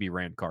ties to be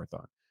Rand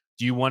Carthon?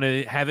 Do you want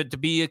to have it to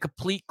be a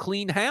complete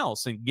clean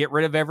house and get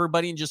rid of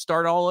everybody and just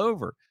start all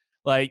over?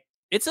 Like,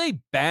 it's a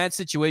bad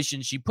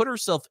situation. She put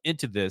herself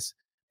into this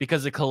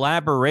because of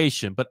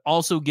collaboration, but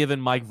also given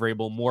Mike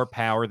Vrabel more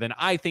power than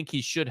I think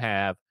he should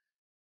have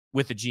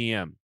with the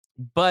GM.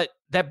 But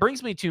that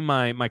brings me to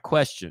my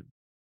question.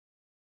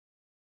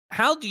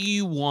 How do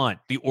you want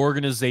the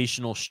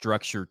organizational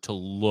structure to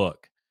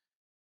look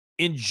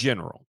in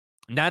general?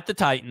 Not the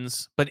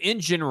Titans, but in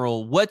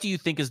general, what do you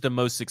think is the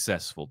most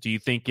successful? Do you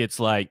think it's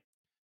like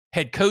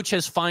head coach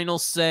has final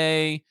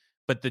say,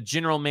 but the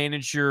general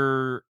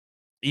manager,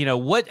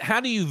 how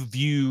do you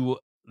view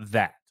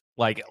that?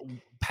 Like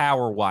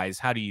power-wise,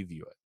 how do you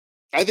view it?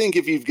 I think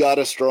if you've got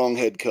a strong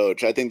head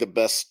coach, I think the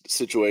best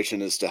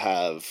situation is to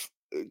have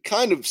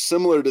kind of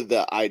similar to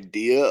the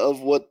idea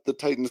of what the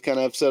Titans kind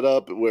of have set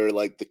up, where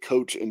like the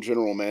coach and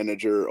general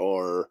manager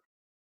are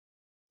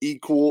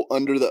equal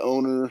under the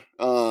owner.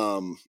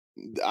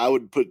 I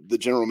would put the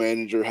general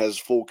manager has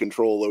full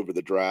control over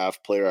the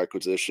draft, player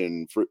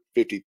acquisition for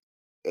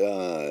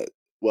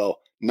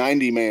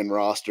 90-man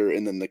roster,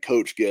 and then the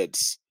coach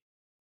gets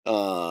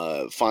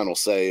final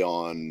say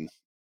on,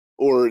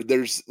 or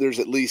there's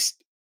at least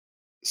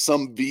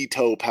some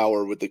veto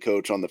power with the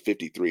coach on the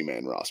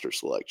 53-man roster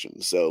selection.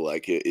 So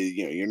like,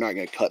 you're not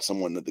going to cut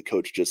someone that the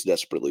coach just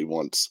desperately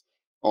wants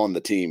on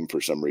the team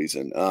for some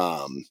reason.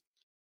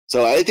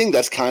 So I think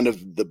that's kind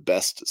of the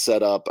best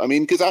setup. I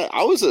mean, because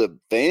I was a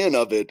fan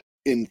of it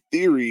in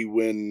theory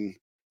when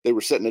they were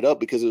setting it up,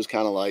 because it was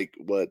kind of like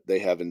what they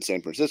have in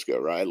San Francisco,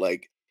 right?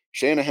 Like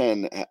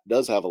Shanahan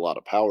does have a lot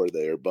of power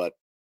there, but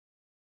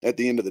at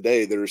the end of the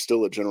day, there's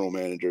still a general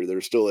manager.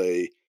 There's still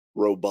a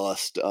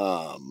robust,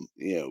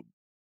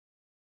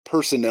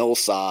 personnel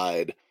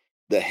side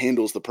that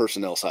handles the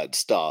personnel side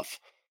stuff.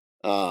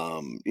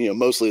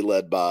 Mostly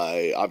led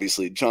by,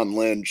 obviously, John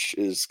Lynch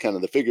is kind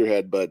of the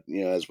figurehead, but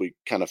as we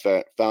kind of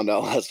found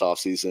out last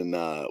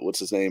offseason, what's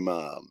his name?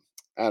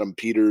 Adam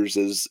Peters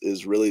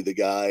is really the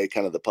guy,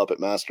 kind of the puppet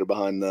master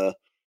behind the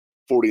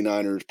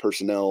 49ers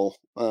personnel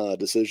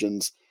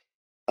decisions.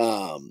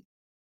 I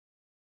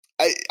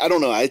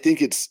don't know. I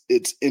think it's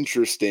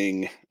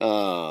interesting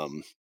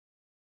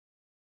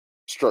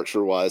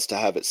structure wise to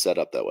have it set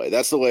up that way.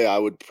 That's the way I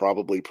would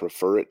probably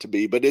prefer it to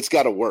be, but it's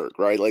got to work,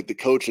 right? Like the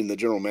coach and the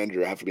general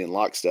manager have to be in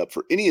lockstep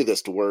for any of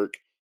this to work,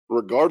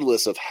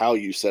 regardless of how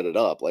you set it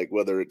up. Like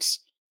whether it's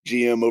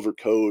GM over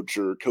coach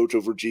or coach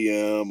over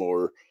GM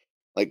or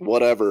like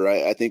whatever.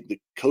 I think the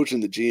coach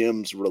and the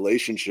GM's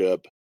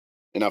relationship,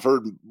 and I've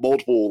heard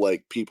multiple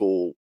like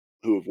people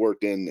who have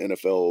worked in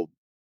NFL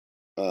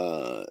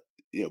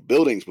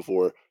buildings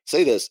before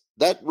say this,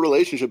 that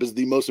relationship is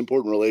the most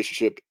important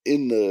relationship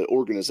in the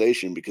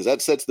organization, because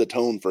that sets the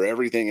tone for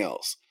everything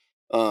else.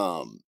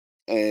 And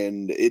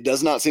it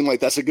does not seem like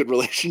that's a good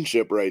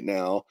relationship right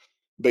now,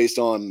 based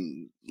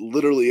on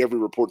literally every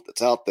report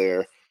that's out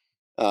there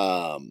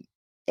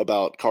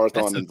about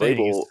Carthon and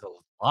Vrabel.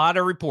 A lot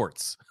of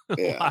reports.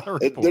 Yeah,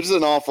 there's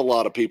an awful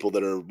lot of people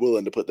that are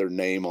willing to put their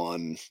name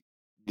on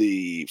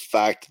the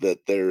fact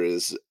that there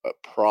is a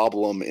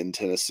problem in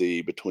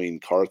Tennessee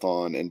between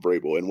Carthon and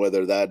Vrabel, and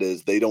whether that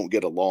is they don't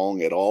get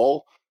along at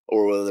all,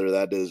 or whether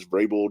that is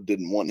Vrabel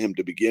didn't want him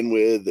to begin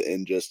with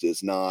and just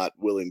is not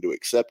willing to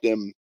accept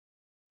him,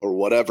 or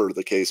whatever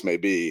the case may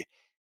be.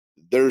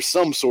 There's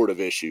some sort of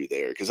issue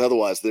there, because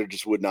otherwise there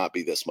just would not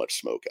be this much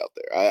smoke out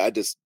there.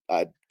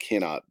 I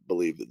cannot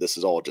believe that this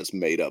is all just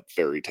made up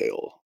fairy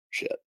tale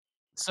shit.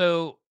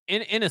 So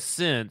in a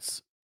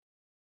sense,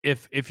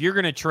 if you're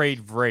going to trade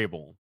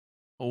Vrabel,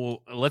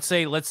 let's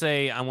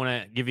say I want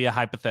to give you a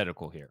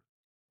hypothetical here.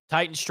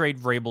 Titans trade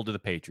Vrabel to the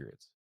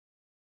Patriots.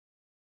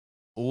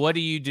 What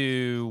do you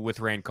do with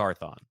Rand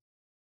Carthon?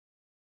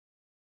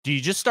 Do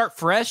you just start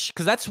fresh?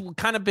 Because that's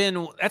kind of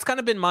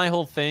been my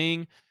whole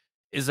thing.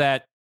 Is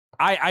that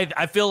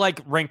I feel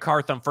like Rand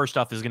Carthon, first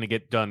off, is going to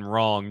get done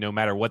wrong no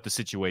matter what the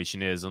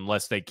situation is,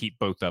 unless they keep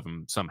both of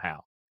them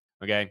somehow.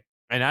 Okay.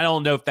 And I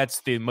don't know if that's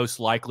the most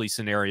likely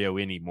scenario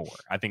anymore.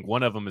 I think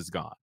one of them is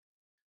gone.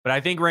 But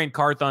I think Rand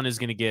Carthon is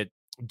going to get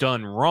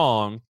done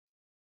wrong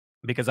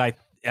because I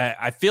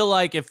feel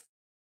like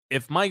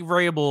if Mike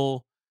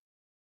Vrabel,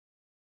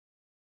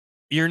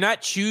 you're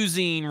not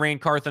choosing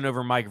Rand Carthon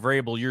over Mike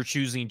Vrabel, you're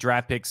choosing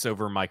draft picks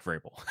over Mike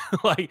Vrabel.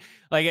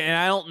 And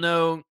I don't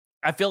know.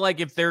 I feel like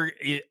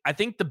I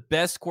think the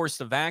best course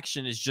of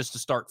action is just to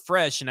start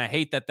fresh. And I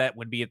hate that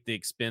would be at the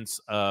expense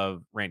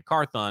of Rand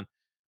Carthon.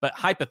 But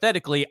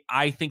hypothetically,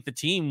 I think the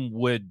team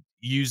would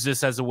use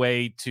this as a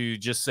way to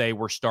just say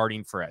we're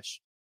starting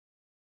fresh.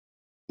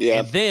 Yeah.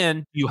 And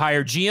then you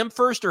hire GM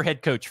first or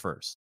head coach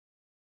first?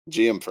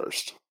 GM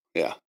first.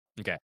 Yeah.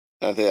 Okay.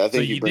 I think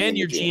so then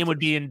your GM would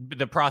first. be in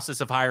the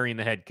process of hiring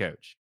the head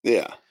coach.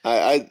 Yeah.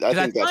 I think I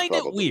that's find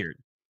probably it weird.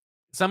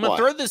 So I'm going to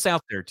throw this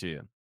out there to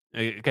you.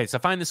 Okay, so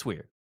I find this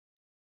weird.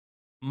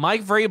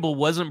 Mike Vrabel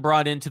wasn't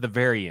brought into the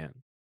very end.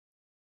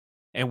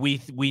 And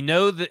we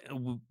know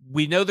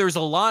there's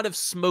a lot of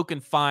smoke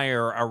and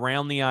fire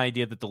around the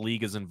idea that the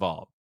league is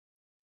involved.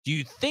 Do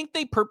you think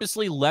they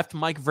purposely left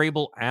Mike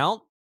Vrabel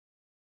out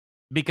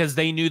because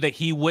they knew that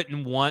he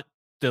wouldn't want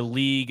the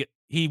league?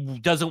 He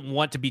doesn't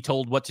want to be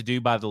told what to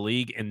do by the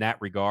league in that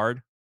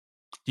regard.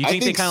 Do you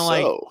think they kind of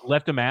like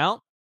left him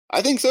out?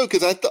 I think so,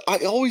 because I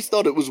always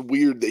thought it was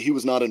weird that he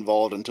was not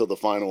involved until the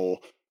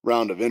final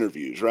round of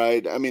interviews,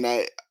 right? I mean,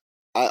 I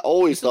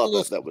always thought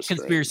that was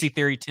conspiracy strange.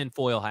 Theory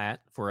tinfoil hat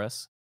for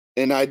us.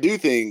 And I do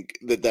think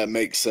that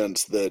makes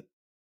sense that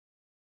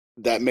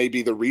may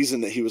be the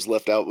reason that he was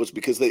left out was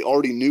because they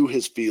already knew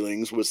his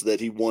feelings was that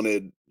he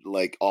wanted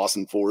like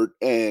Austin Fort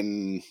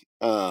and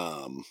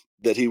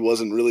that he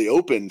wasn't really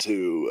open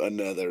to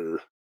another,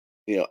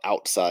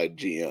 outside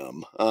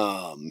GM.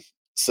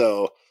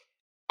 So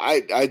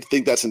I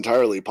think that's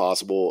entirely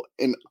possible.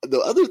 And the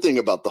other thing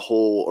about the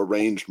whole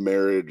arranged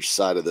marriage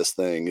side of this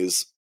thing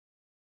is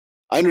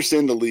I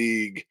understand the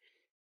league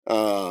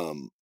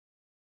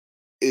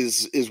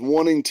is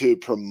wanting to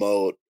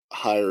promote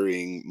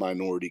hiring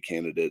minority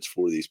candidates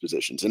for these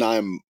positions, and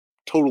I'm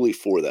totally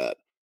for that.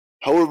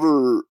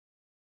 However,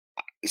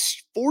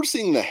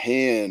 forcing the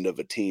hand of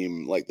a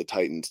team like the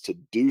Titans to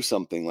do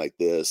something like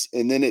this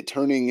and then it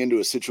turning into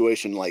a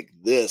situation like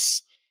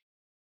this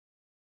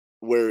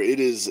where it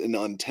is an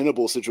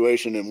untenable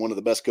situation and one of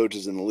the best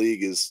coaches in the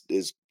league is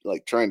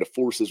like trying to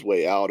force his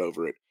way out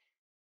over it.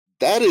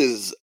 That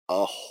is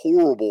a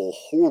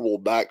horrible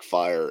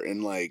backfire,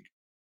 and like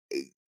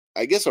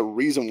I guess a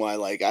reason why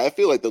like I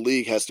feel like the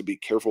league has to be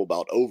careful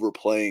about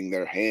overplaying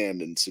their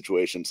hand in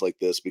situations like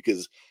this,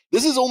 because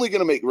this is only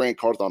going to make Rand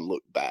Carthon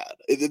look bad.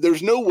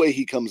 There's no way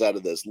he comes out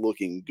of this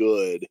looking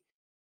good,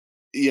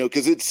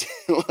 because it's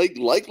like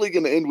likely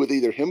going to end with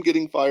either him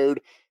getting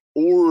fired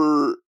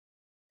or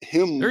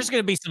him. There's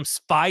going to be some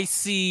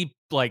spicy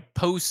like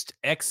post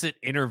exit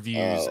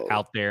interviews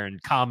out there and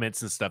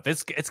comments and stuff.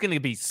 It's going to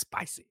be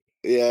spicy.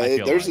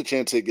 Yeah, there's a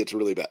chance it gets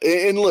really bad.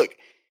 And look,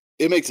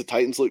 it makes the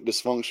Titans look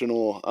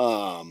dysfunctional.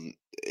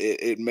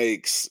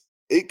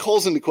 It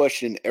calls into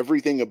question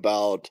everything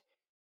about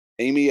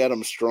Amy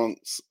Adams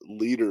Strunk's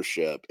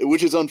leadership,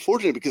 which is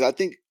unfortunate because I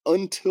think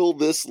until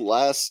this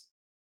last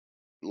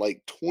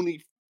like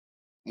 20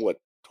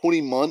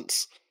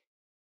 months,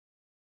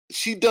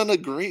 she'd done a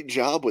great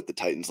job with the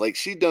Titans. Like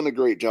she'd done a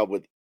great job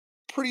with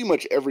pretty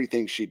much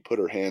everything she'd put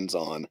her hands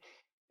on.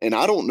 And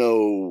I don't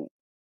know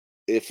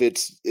if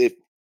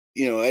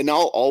and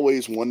I'll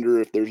always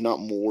wonder if there's not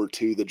more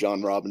to the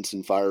John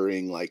Robinson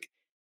firing. Like,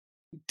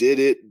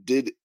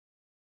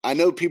 I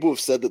know people have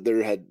said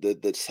that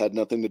that's had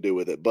nothing to do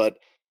with it, but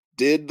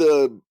did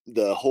the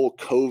whole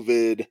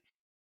COVID,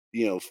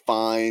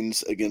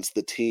 fines against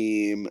the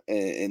team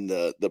and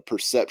the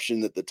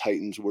perception that the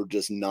Titans were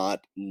just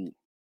not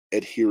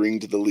adhering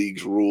to the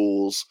league's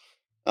rules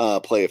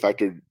play a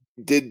factor?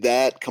 Did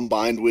that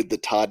combined with the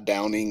Todd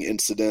Downing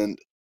incident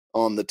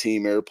on the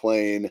team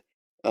airplane,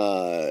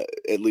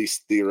 at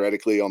least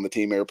theoretically on the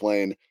team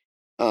airplane,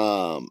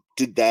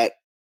 did that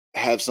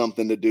have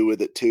something to do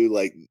with it too?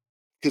 Like,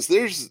 because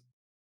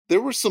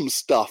there was some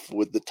stuff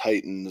with the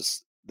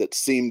Titans that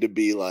seemed to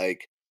be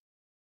like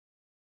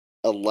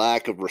a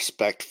lack of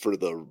respect for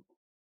the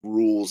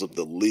rules of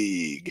the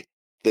league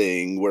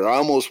thing, where I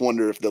almost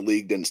wonder if the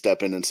league didn't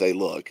step in and say,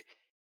 look,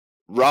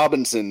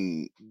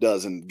 Robinson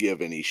doesn't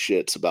give any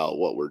shits about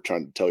what we're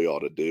trying to tell you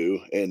all to do,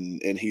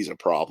 and he's a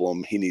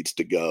problem. He needs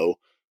to go.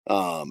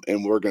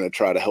 And we're going to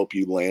try to help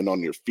you land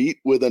on your feet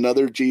with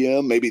another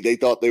GM. Maybe they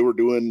thought they were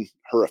doing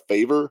her a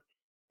favor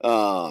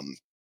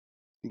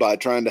by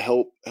trying to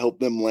help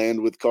them land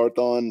with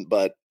Carthon,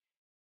 but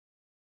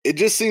it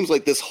just seems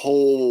like this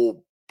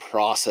whole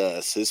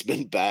process has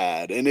been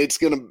bad, and it's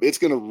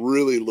gonna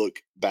really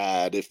look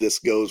bad if this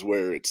goes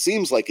where it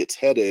seems like it's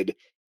headed,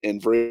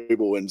 and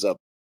Vrabel ends up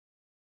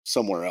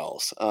somewhere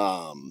else.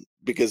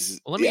 Because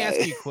let me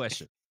ask you a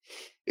question.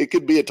 It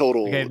could be a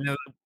total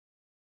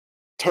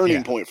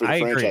turning point for the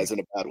franchise in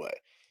a bad way.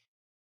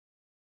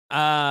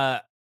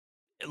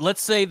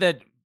 Let's say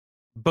that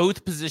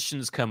both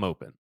positions come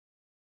open.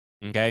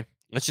 Okay.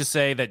 Let's just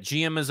say that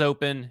GM is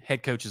open,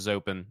 head coach is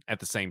open at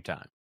the same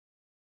time.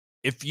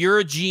 If you're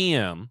a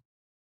GM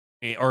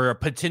or a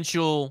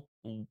potential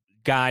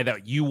guy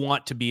that you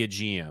want to be a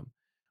GM,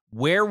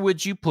 where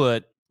would you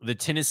put the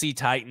Tennessee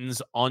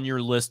Titans on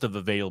your list of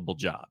available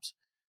jobs?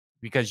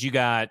 Because you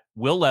got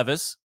Will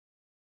Levis,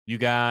 you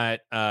got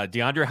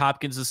DeAndre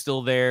Hopkins is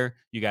still there,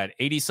 you got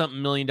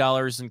 $80-something million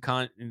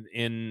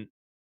in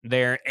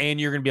there, and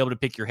you're going to be able to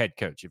pick your head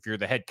coach. If you're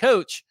the head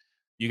coach,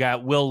 you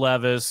got Will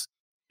Levis,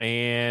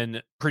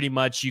 and pretty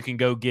much you can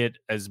go get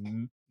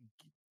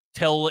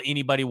tell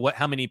anybody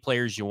how many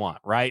players you want,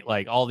 right?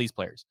 Like all these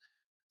players.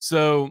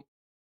 So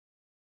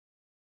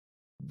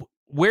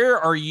where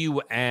are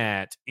you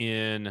at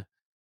in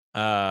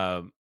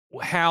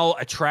how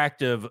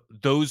attractive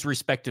those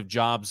respective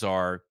jobs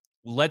are?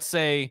 Let's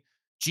say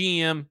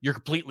GM, you're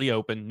completely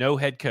open, no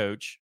head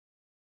coach.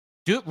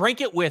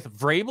 Rank it with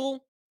Vrabel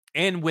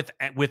and with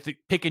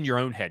picking your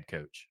own head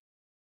coach.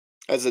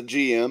 As a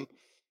GM,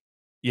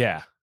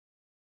 yeah,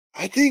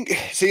 I think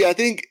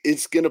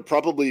it's going to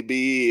probably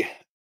be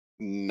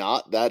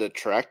not that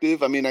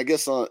attractive. I mean, I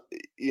guess with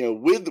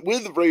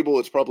Vrabel,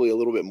 it's probably a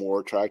little bit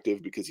more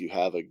attractive because you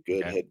have a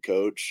good head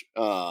coach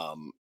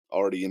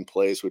already in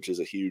place, which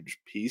is a huge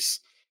piece.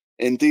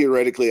 And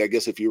theoretically, I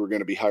guess if you were going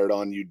to be hired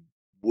on, you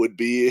would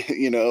be,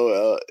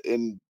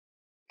 and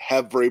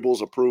have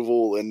Vrabel's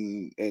approval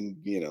and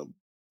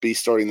be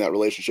starting that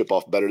relationship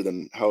off better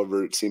than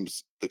however it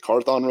seems the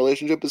Carthon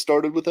relationship has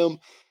started with him.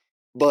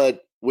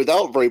 But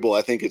without Vrabel,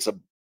 I think it's a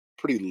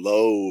pretty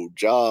low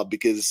job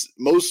because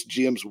most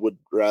GMs would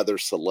rather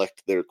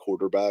select their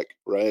quarterback,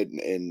 right,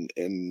 and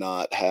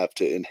not have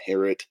to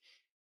inherit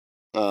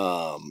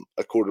a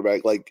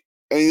quarterback. Like,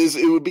 I mean,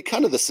 it would be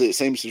kind of the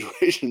same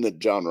situation that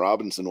John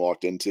Robinson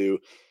walked into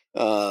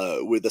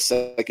with a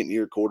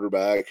second-year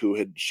quarterback who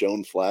had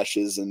shown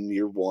flashes in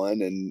year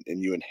one, and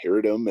you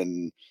inherit him,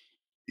 and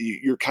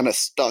you're kind of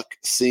stuck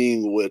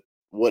seeing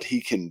what he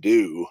can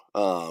do,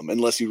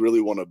 unless you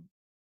really want to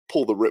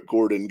pull the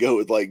ripcord and go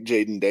with like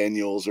Jaden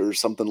Daniels or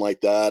something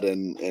like that,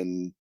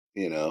 and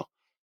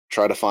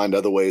try to find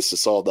other ways to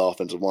solve the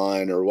offensive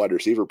line or wide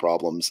receiver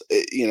problems.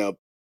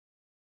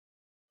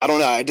 I don't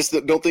know. I just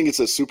don't think it's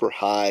a super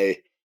high.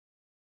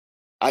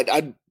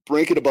 I'd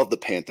rank it above the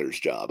Panthers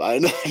job. I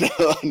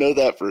know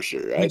that for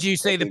sure. Would you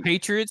say the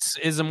Patriots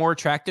is a more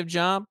attractive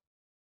job?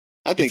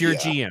 I think if you're a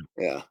GM.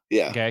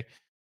 Yeah. Okay.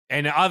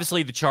 And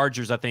obviously the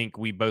Chargers, I think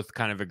we both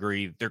kind of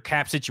agree their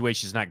cap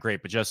situation is not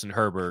great, but Justin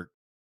Herbert,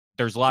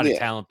 there's a lot of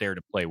talent there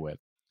to play with.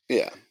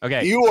 Yeah.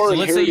 Okay. You are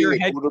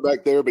inheriting a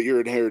quarterback there, but you're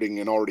inheriting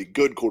an already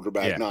good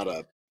quarterback, not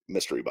a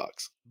mystery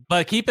box.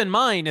 But keep in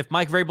mind, if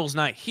Mike Vrabel's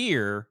not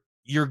here,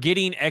 you're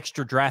getting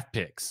extra draft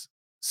picks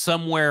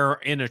somewhere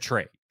in a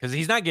trade because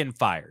he's not getting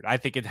fired. I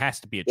think it has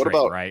to be a trade,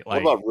 right?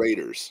 Like, what about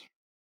Raiders?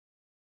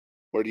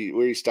 Where do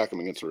you stack them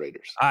against the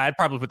Raiders? I'd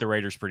probably put the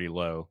Raiders pretty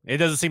low. It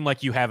doesn't seem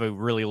like you have a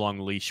really long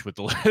leash with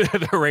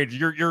the Raiders.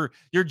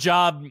 Your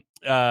job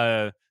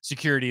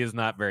security is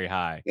not very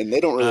high, and they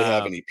don't really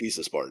have any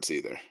pieces parts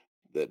either.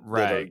 That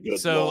are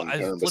good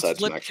long-term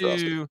besides Max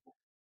Crosby.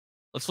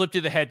 Let's flip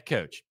to the head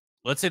coach.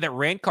 Let's say that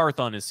Rand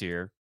Carthon is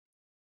here,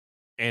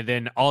 and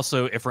then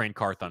also if Rand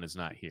Carthon is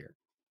not here.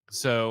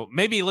 So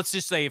maybe let's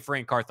just say if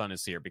Rand Carthon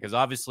is here, because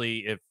obviously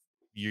if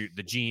the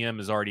GM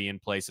is already in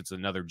place, it's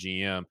another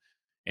GM.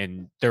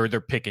 And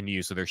they're picking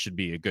you, so there should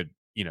be a good,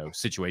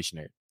 situation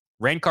there.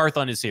 Rand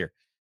Carthon is here.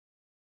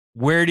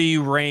 Where do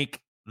you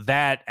rank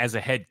that as a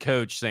head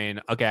coach saying,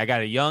 okay, I got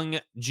a young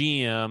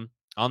GM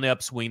on the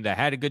upswing that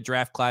had a good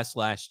draft class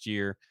last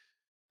year.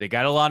 They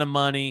got a lot of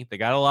money. They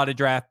got a lot of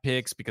draft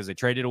picks because they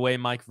traded away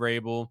Mike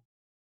Vrabel.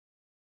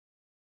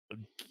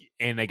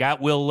 And they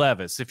got Will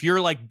Levis. If you're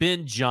like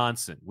Ben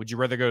Johnson, would you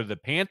rather go to the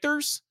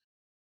Panthers?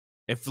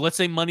 If, let's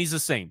say, money's the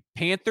same,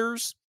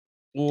 Panthers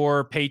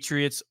or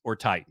Patriots or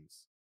Titans?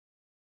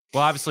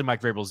 Well, obviously,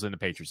 Mike Vrabel's in the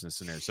Patriots in this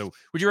scenario. So,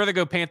 would you rather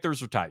go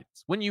Panthers or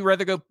Titans? Wouldn't you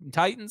rather go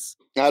Titans?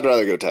 I'd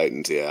rather go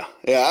Titans, yeah.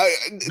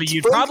 But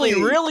you'd probably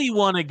really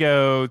want to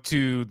go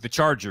to the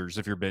Chargers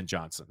if you're Ben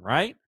Johnson,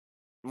 right?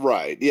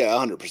 Right, yeah,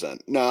 100%.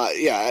 Nah,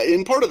 yeah,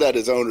 and part of that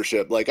is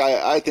ownership. Like,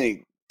 I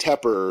think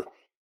Tepper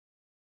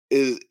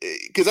is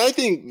 – because I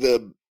think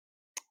the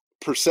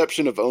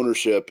perception of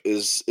ownership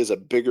is a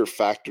bigger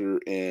factor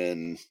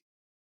in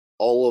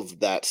all of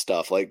that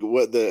stuff. Like,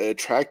 what the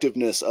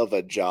attractiveness of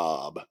a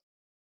job –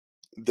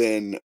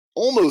 than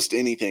almost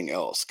anything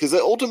else, because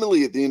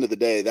ultimately at the end of the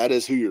day, that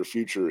is who your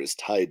future is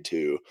tied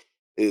to,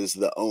 is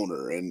the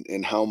owner,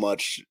 and how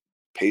much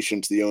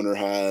patience the owner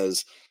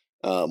has,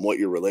 what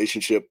your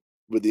relationship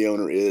with the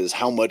owner is,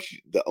 how much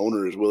the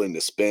owner is willing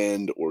to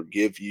spend or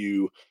give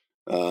you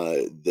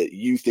that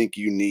you think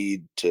you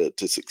need to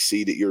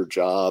succeed at your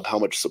job, how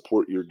much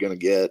support you're going to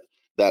get,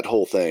 that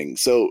whole thing.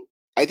 So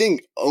I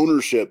think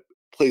ownership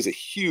plays a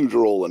huge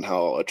role in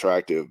how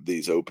attractive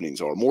these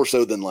openings are, more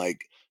so than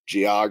like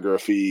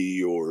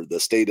geography or the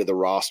state of the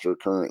roster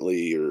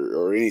currently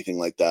or anything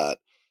like that.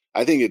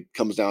 I think it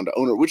comes down to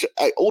owner, which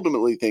I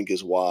ultimately think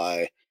is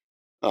why,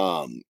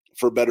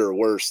 for better or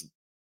worse,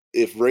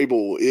 if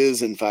Vrabel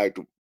is in fact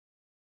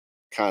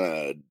kind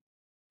of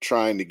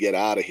trying to get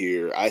out of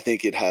here, I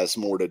think it has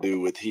more to do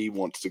with he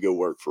wants to go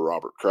work for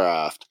Robert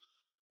Kraft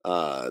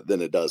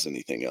than it does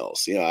anything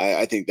else. You know,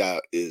 I think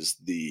that is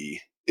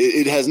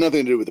it has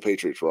nothing to do with the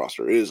Patriots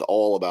roster. It is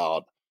all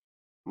about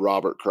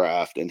Robert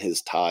Kraft and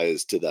his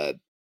ties to that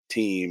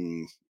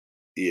team,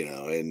 you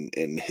know,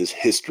 and his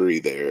history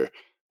there,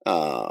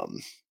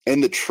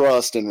 and the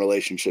trust and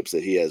relationships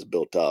that he has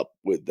built up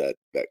with that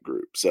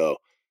group. So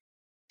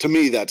to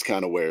me, that's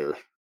kind of where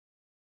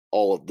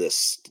all of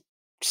this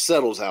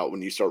settles out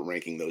when you start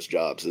ranking those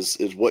jobs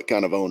is what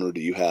kind of owner do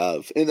you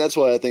have. And that's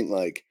why I think,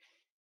 like,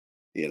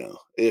 you know,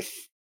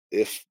 if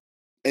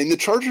and the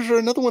Chargers are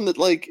another one that,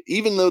 like,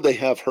 even though they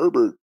have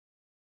Herbert,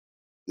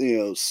 you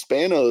know,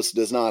 Spanos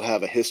does not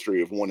have a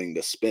history of wanting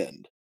to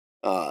spend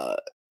uh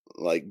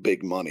like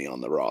big money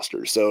on the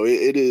roster. So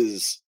it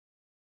is,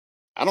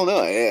 I don't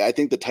know. I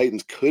think the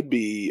Titans could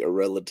be a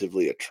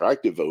relatively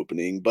attractive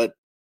opening, but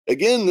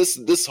again,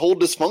 this whole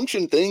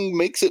dysfunction thing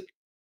makes it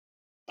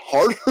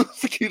harder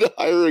for you to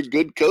hire a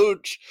good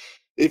coach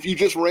if you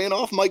just ran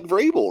off Mike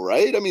Vrabel,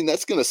 right? I mean,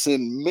 that's going to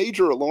send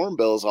major alarm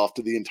bells off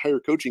to the entire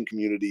coaching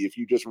community if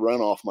you just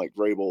run off Mike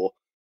Vrabel,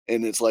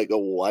 and it's like, oh,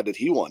 why did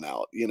he want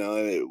out? You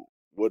know,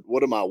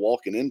 what am I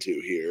walking into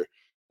here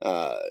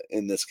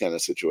in this kind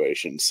of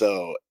situation?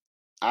 So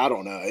I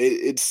don't know.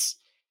 It's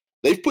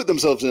they've put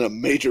themselves in a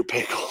major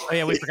pickle. Oh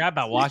yeah, we forgot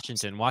about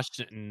Washington.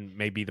 Washington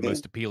may be the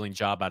most appealing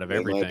job out of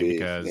everything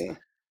because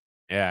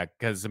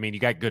I mean, you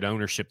got good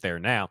ownership there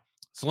now.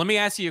 So let me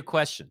ask you a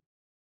question.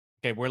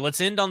 Okay, let's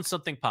end on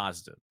something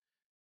positive.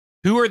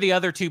 Who are the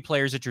other two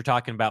players that you're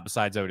talking about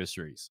besides Otis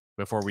Reese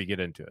before we get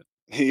into it?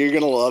 You're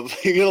gonna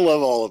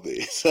love all of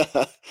these.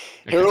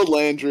 Harold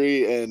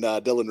Landry and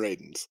Dylan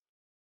Radins.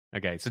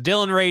 Okay, so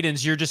Dylan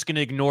Radins, you're just gonna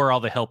ignore all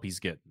the help he's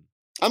getting.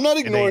 I'm not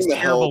ignoring the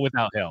terrible help.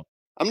 Without help.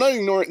 I'm not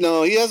ignoring.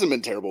 No, he hasn't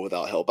been terrible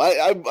without help.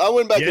 I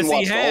went back and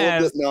watched all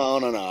of it.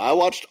 No. I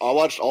watched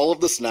all of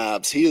the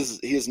snaps. He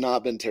has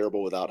not been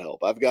terrible without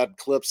help. I've got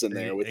clips in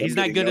there with him. He's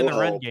not good in the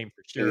run game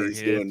for sure.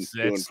 He's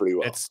doing pretty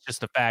well. It's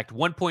just a fact.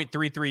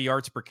 1.33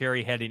 yards per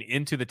carry heading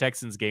into the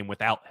Texans game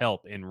without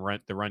help in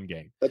the run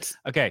game. That's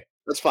okay.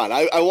 That's fine.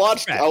 I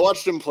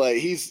watched him play.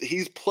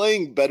 He's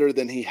playing better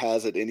than he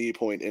has at any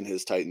point in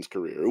his Titans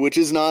career, which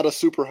is not a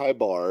super high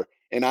bar.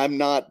 And I'm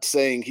not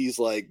saying he's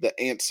like the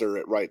answer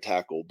at right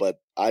tackle, but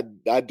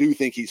I do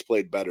think he's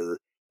played better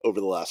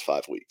over the last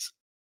 5 weeks.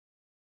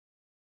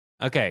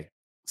 Okay,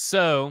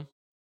 so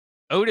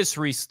Otis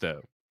Reese,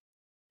 though,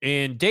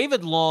 in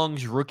David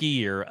Long's rookie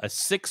year, a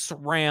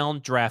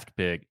 6th-round draft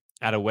pick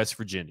out of West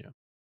Virginia.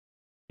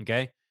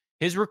 Okay,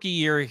 his rookie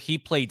year, he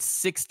played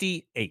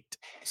 68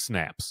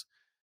 snaps.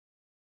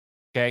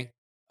 Okay,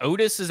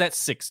 Otis is at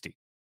 60.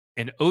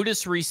 And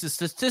Otis Reese is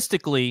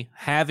statistically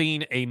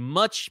having a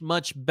much,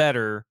 much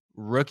better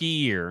rookie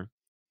year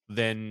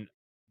than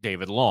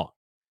David Long.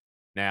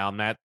 Now,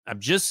 I'm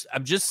just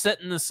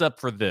setting this up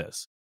for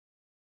this.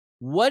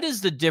 What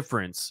is the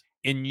difference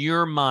in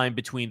your mind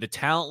between the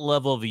talent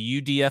level of a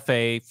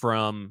UDFA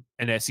from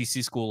an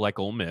SEC school like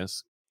Ole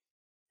Miss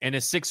and a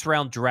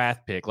 6th-round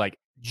draft pick? Like,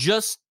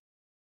 just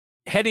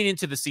heading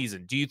into the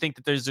season, do you think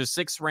that there's a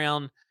 6th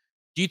round?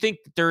 Do you think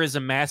that there is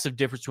a massive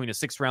difference between a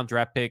 6th-round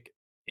draft pick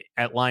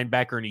at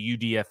linebacker and a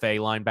UDFA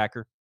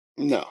linebacker?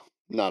 No,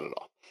 not at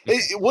all. Okay.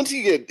 Once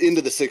you get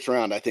into the 6th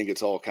round, I think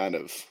it's all kind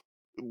of,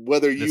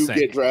 whether you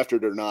get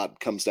drafted or not,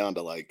 comes down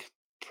to like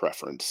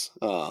preference.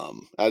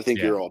 I think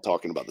you're all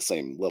talking about the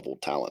same level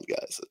of talent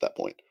guys at that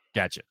point.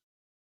 Gotcha.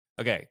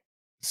 Okay.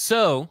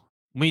 So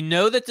we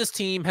know that this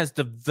team has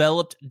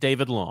developed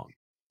David Long.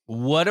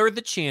 What are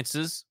the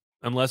chances,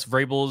 unless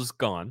Vrabel is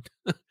gone,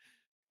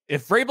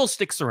 if Vrabel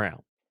sticks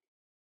around,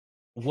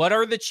 what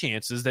are the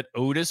chances that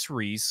Otis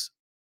Reese,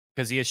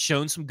 because he has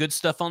shown some good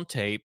stuff on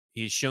tape,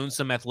 he's shown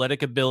some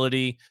athletic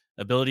ability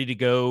to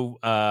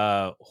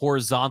go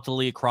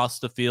horizontally across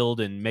the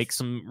field and make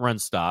some run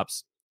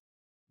stops.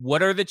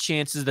 What are the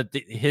chances that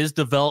his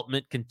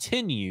development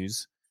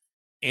continues?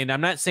 And I'm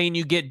not saying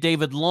you get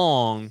David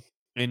Long,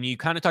 and you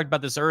kind of talked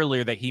about this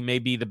earlier, that he may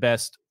be the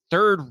best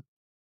 3rd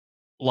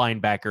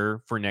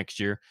linebacker for next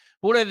year.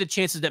 What are the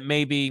chances that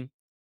maybe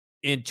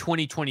in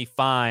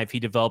 2025 he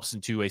develops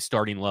into a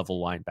starting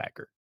level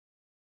linebacker?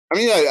 I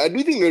mean, I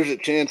do think there's a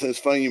chance. And it's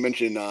funny you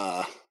mentioned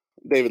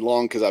David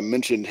Long, because I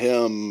mentioned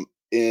him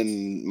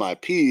in my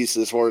piece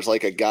as far as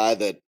like a guy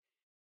that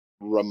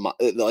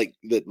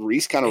that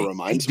Reese kind of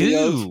reminds me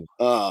of.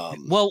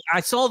 Well,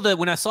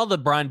 when I saw the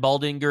Brian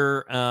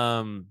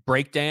Baldinger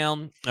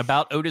breakdown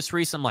about Otis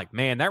Reese, I'm like,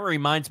 man, that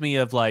reminds me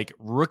of like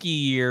rookie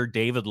year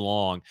David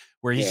Long,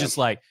 where he's just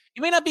like,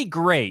 he may not be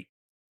great,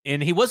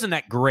 and he wasn't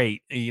that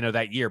great,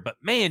 that year, but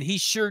man, he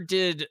sure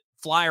did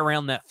fly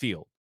around that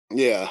field.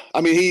 Yeah,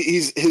 I mean,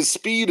 his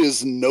speed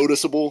is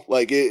noticeable.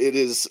 Like it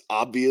is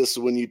obvious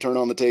when you turn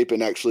on the tape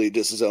and actually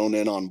just zone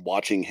in on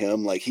watching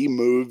him. Like he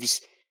moves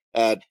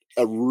at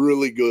a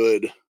really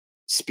good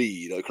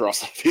speed across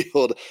the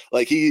field.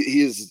 Like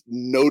he is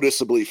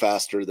noticeably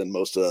faster than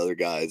most of the other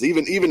guys.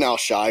 Even Al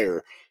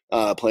Shire,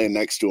 playing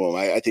next to him.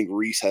 I think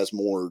Reese has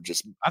more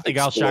just. I think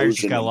Alshire's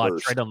just explosion got a and lot of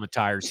burst. tread on the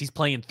tires. He's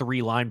playing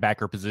 3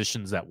 linebacker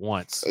positions at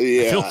once.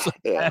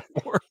 Yeah,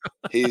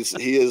 he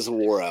is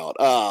wore out.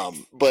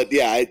 But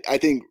yeah, I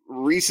think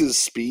Reese's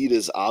speed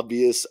is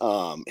obvious.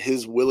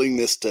 His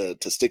willingness to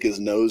stick his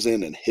nose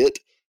in and hit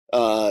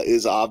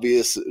is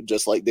obvious,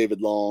 just like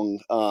David Long.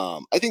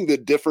 I think the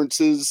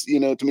differences,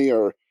 to me,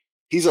 are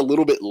he's a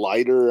little bit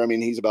lighter. I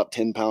mean, he's about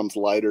 10 pounds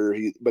lighter,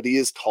 but he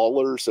is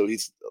taller, so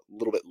he's a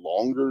little bit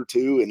longer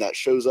too, and that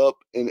shows up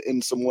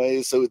in some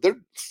ways. So they're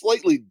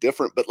slightly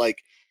different, but like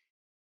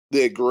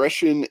the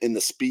aggression and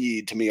the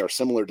speed to me are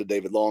similar to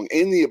David Long,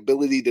 and the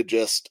ability to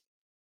just,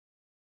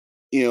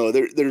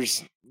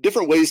 there's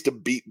different ways to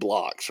beat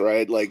blocks,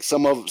 right? Like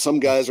some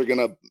guys are going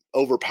to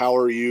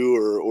overpower you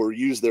or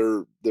use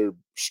their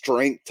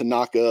strength to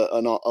knock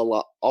an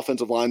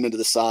offensive lineman to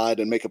the side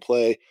and make a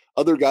play.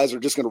 Other guys are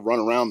just going to run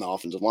around the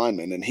offensive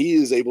lineman, and he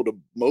is able to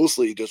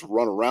mostly just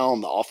run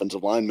around the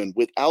offensive lineman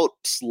without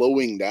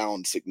slowing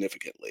down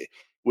significantly,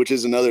 which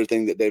is another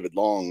trait that David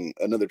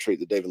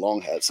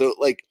Long had. So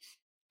like,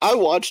 I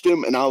watched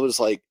him and I was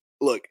like,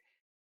 look,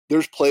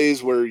 there's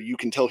plays where you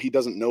can tell he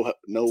doesn't know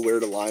where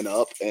to line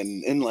up.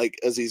 And like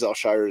Azeez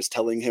Al-Shaair is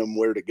telling him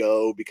where to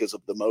go because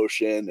of the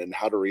motion and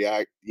how to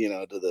react,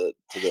 to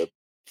the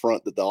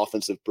front that the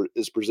offensive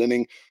is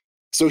presenting.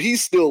 So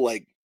he's still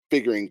like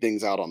figuring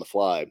things out on the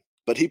fly,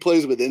 but he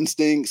plays with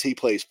instincts. He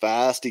plays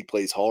fast. He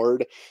plays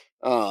hard.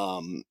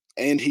 And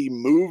he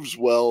moves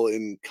well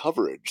in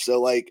coverage. So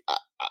like,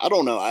 I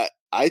don't know.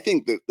 I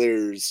think that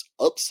there's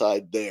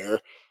upside there.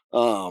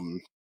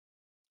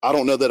 I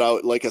don't know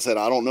that like I said,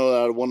 I don't know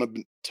that I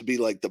want to be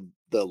like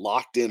the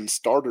locked in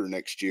starter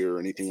next year or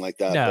anything like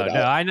that. No, but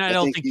I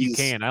don't think you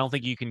can. I don't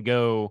think you can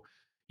go.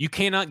 You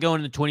cannot go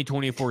into the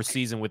 2024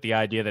 season with the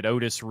idea that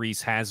Otis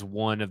Reese has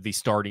one of the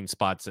starting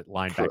spots at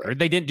linebacker. Correct.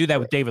 They didn't do that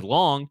with David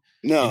Long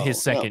in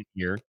his second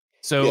year.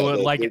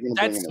 So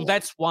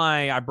that's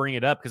why I bring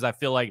it up, because I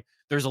feel like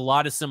there's a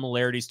lot of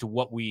similarities to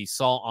what we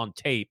saw on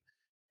tape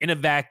in a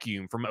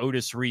vacuum from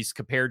Otis Reese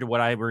compared to what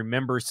I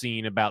remember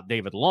seeing about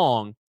David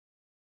Long.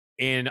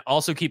 And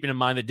also keeping in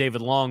mind that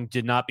David Long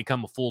did not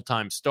become a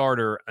full-time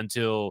starter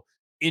until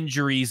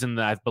injuries in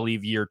I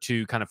believe, year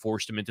 2 kind of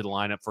forced him into the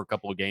lineup for a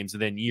couple of games.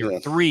 And then year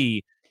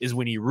 3 is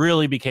when he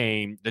really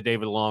became the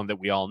David Long that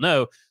we all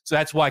know. So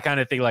that's why I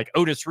kind of think like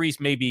Otis Reese,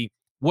 maybe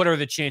what are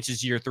the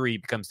chances year 3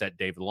 becomes that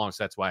David Long?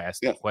 So that's why I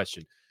asked that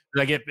question.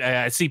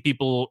 I see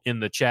people in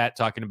the chat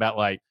talking about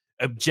like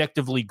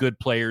objectively good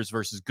players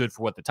versus good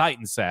for what the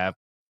Titans have.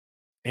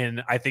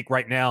 And I think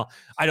right now,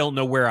 I don't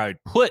know where I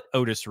would put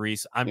Otis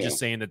Reese. I'm just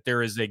saying that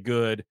there's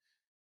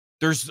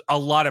a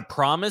lot of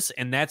promise.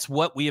 And that's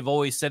what we have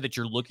always said that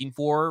you're looking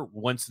for.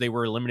 Once they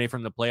were eliminated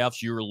from the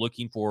playoffs, you were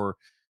looking for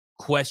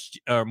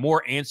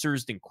more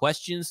answers than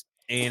questions.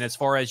 And as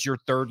far as your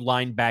third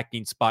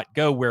linebacking spot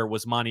go, where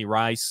was Monty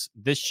Rice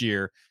this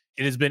year,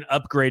 it has been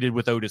upgraded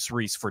with Otis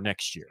Reese for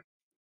next year.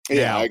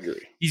 Yeah, now, I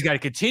agree. He's got a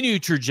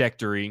continued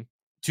trajectory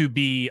to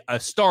be a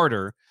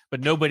starter,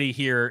 but nobody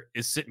here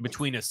is sitting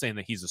between us saying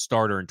that he's a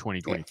starter in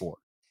 2024.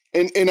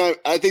 Yeah. And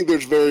I think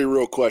there's very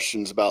real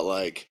questions about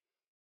like,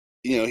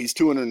 he's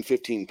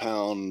 215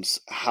 pounds.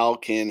 How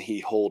can he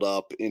hold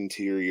up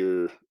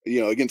interior,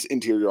 against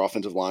interior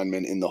offensive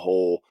linemen in the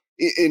hole?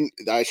 And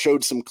I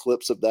showed some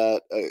clips of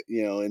that,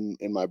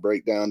 in my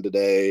breakdown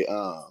today,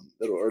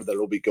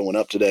 that'll be going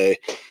up today.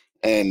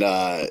 And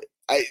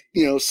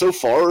so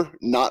far,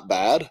 not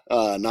bad,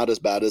 not as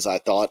bad as I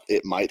thought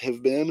it might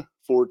have been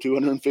for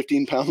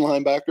 215-pound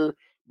linebacker.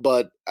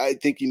 But I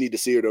think you need to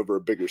see it over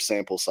a bigger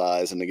sample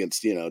size and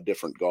against,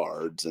 different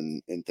guards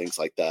and things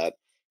like that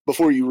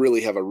before you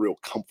really have a real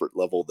comfort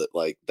level that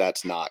like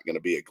that's not going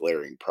to be a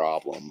glaring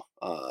problem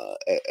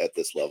at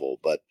this level.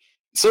 But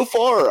so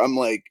far, I'm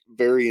like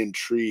very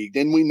intrigued,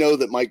 and we know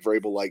that Mike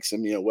Vrabel likes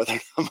him. Whether or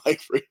not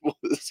Mike Vrabel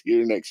is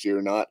here next year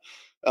or not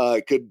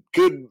could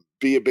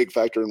be a big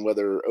factor in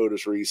whether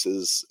Otis Reese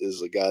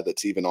is a guy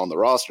that's even on the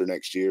roster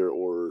next year,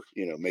 or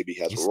maybe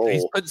has a role.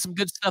 He's putting some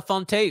good stuff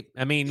on tape.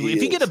 I mean,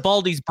 if you get a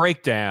Baldy's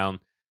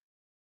breakdown,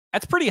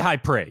 that's pretty high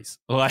praise.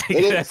 Like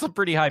that's a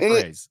pretty high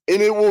praise,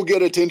 and it will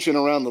get attention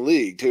around the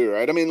league too,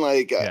 right? I mean,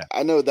 like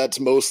I know that's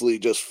mostly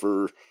just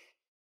for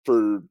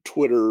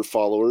Twitter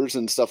followers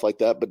and stuff like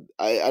that, but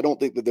I don't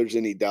think that there's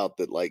any doubt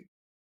that like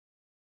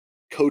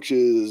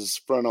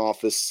coaches, front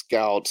office,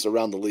 scouts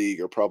around the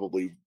league are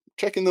probably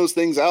checking those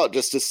things out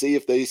just to see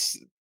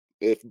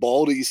if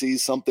Baldy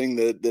sees something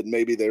that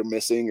maybe they're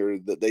missing or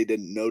that they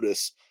didn't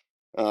notice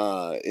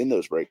in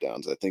those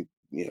breakdowns. I think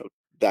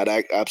that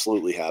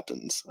absolutely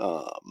happens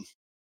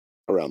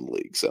around the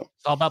league. So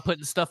it's all about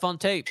putting stuff on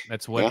tape.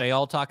 That's what they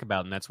all talk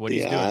about, and that's what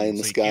he's doing. And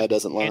this guy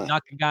doesn't lie. Can't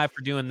knock a guy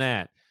for doing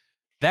that.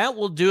 That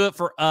will do it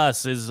for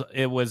us.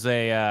 It was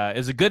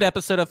a good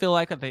episode. I feel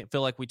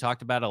like we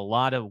talked about a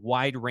lot of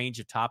wide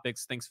range of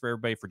topics. Thanks for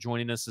everybody for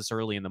joining us this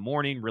early in the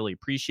morning. Really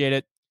appreciate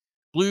it.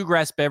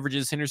 Bluegrass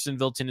Beverages,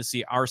 Hendersonville,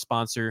 Tennessee, our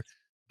sponsor.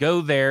 Go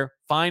there.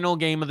 Final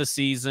game of the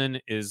season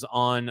is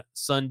on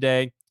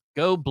Sunday.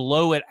 Go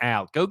blow it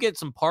out. Go get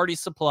some party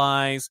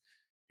supplies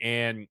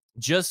and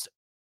just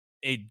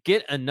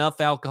get enough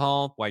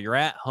alcohol while you're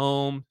at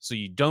home so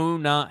you do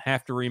not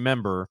have to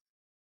remember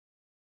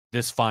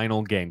this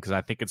final game, because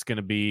I think it's going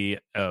to be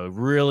a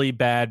really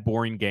bad,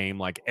 boring game,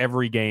 like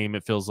every game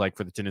it feels like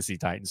for the Tennessee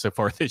Titans so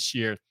far this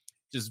year.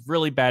 Just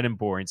really bad and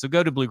boring. So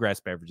go to Bluegrass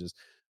Beverages.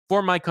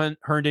 For Mike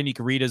Herndon, you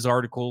can read his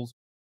articles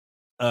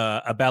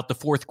about the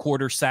fourth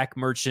quarter sack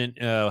merchant,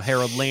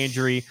 Harold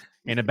Landry,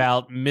 and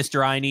about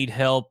Mr. I Need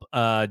Help,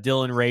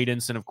 Dylan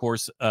Radins, and of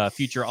course,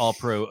 future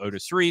All-Pro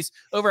Otis Reese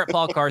over at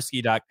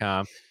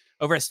paulkarski.com.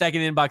 Over at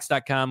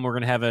stackinginbox.com, we're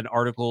going to have an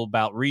article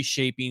about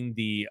reshaping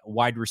the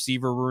wide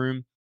receiver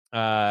room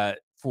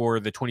for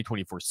the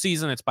 2024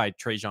 season. It's by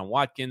Trajan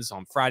Watkins.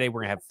 On Friday,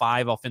 we're going to have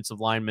 5 offensive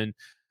linemen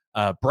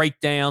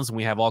breakdowns, and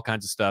we have all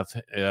kinds of stuff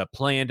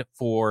planned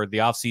for the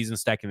offseason,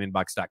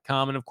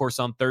 stackinginbox.com. And of course,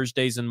 on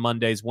Thursdays and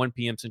Mondays, 1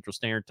 p.m. Central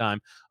Standard Time,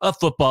 a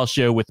football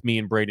show with me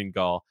and Braden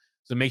Gall.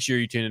 So make sure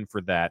you tune in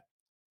for that.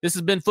 This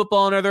has been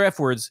Football and Other F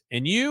Words,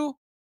 and you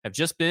have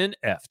just been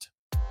effed.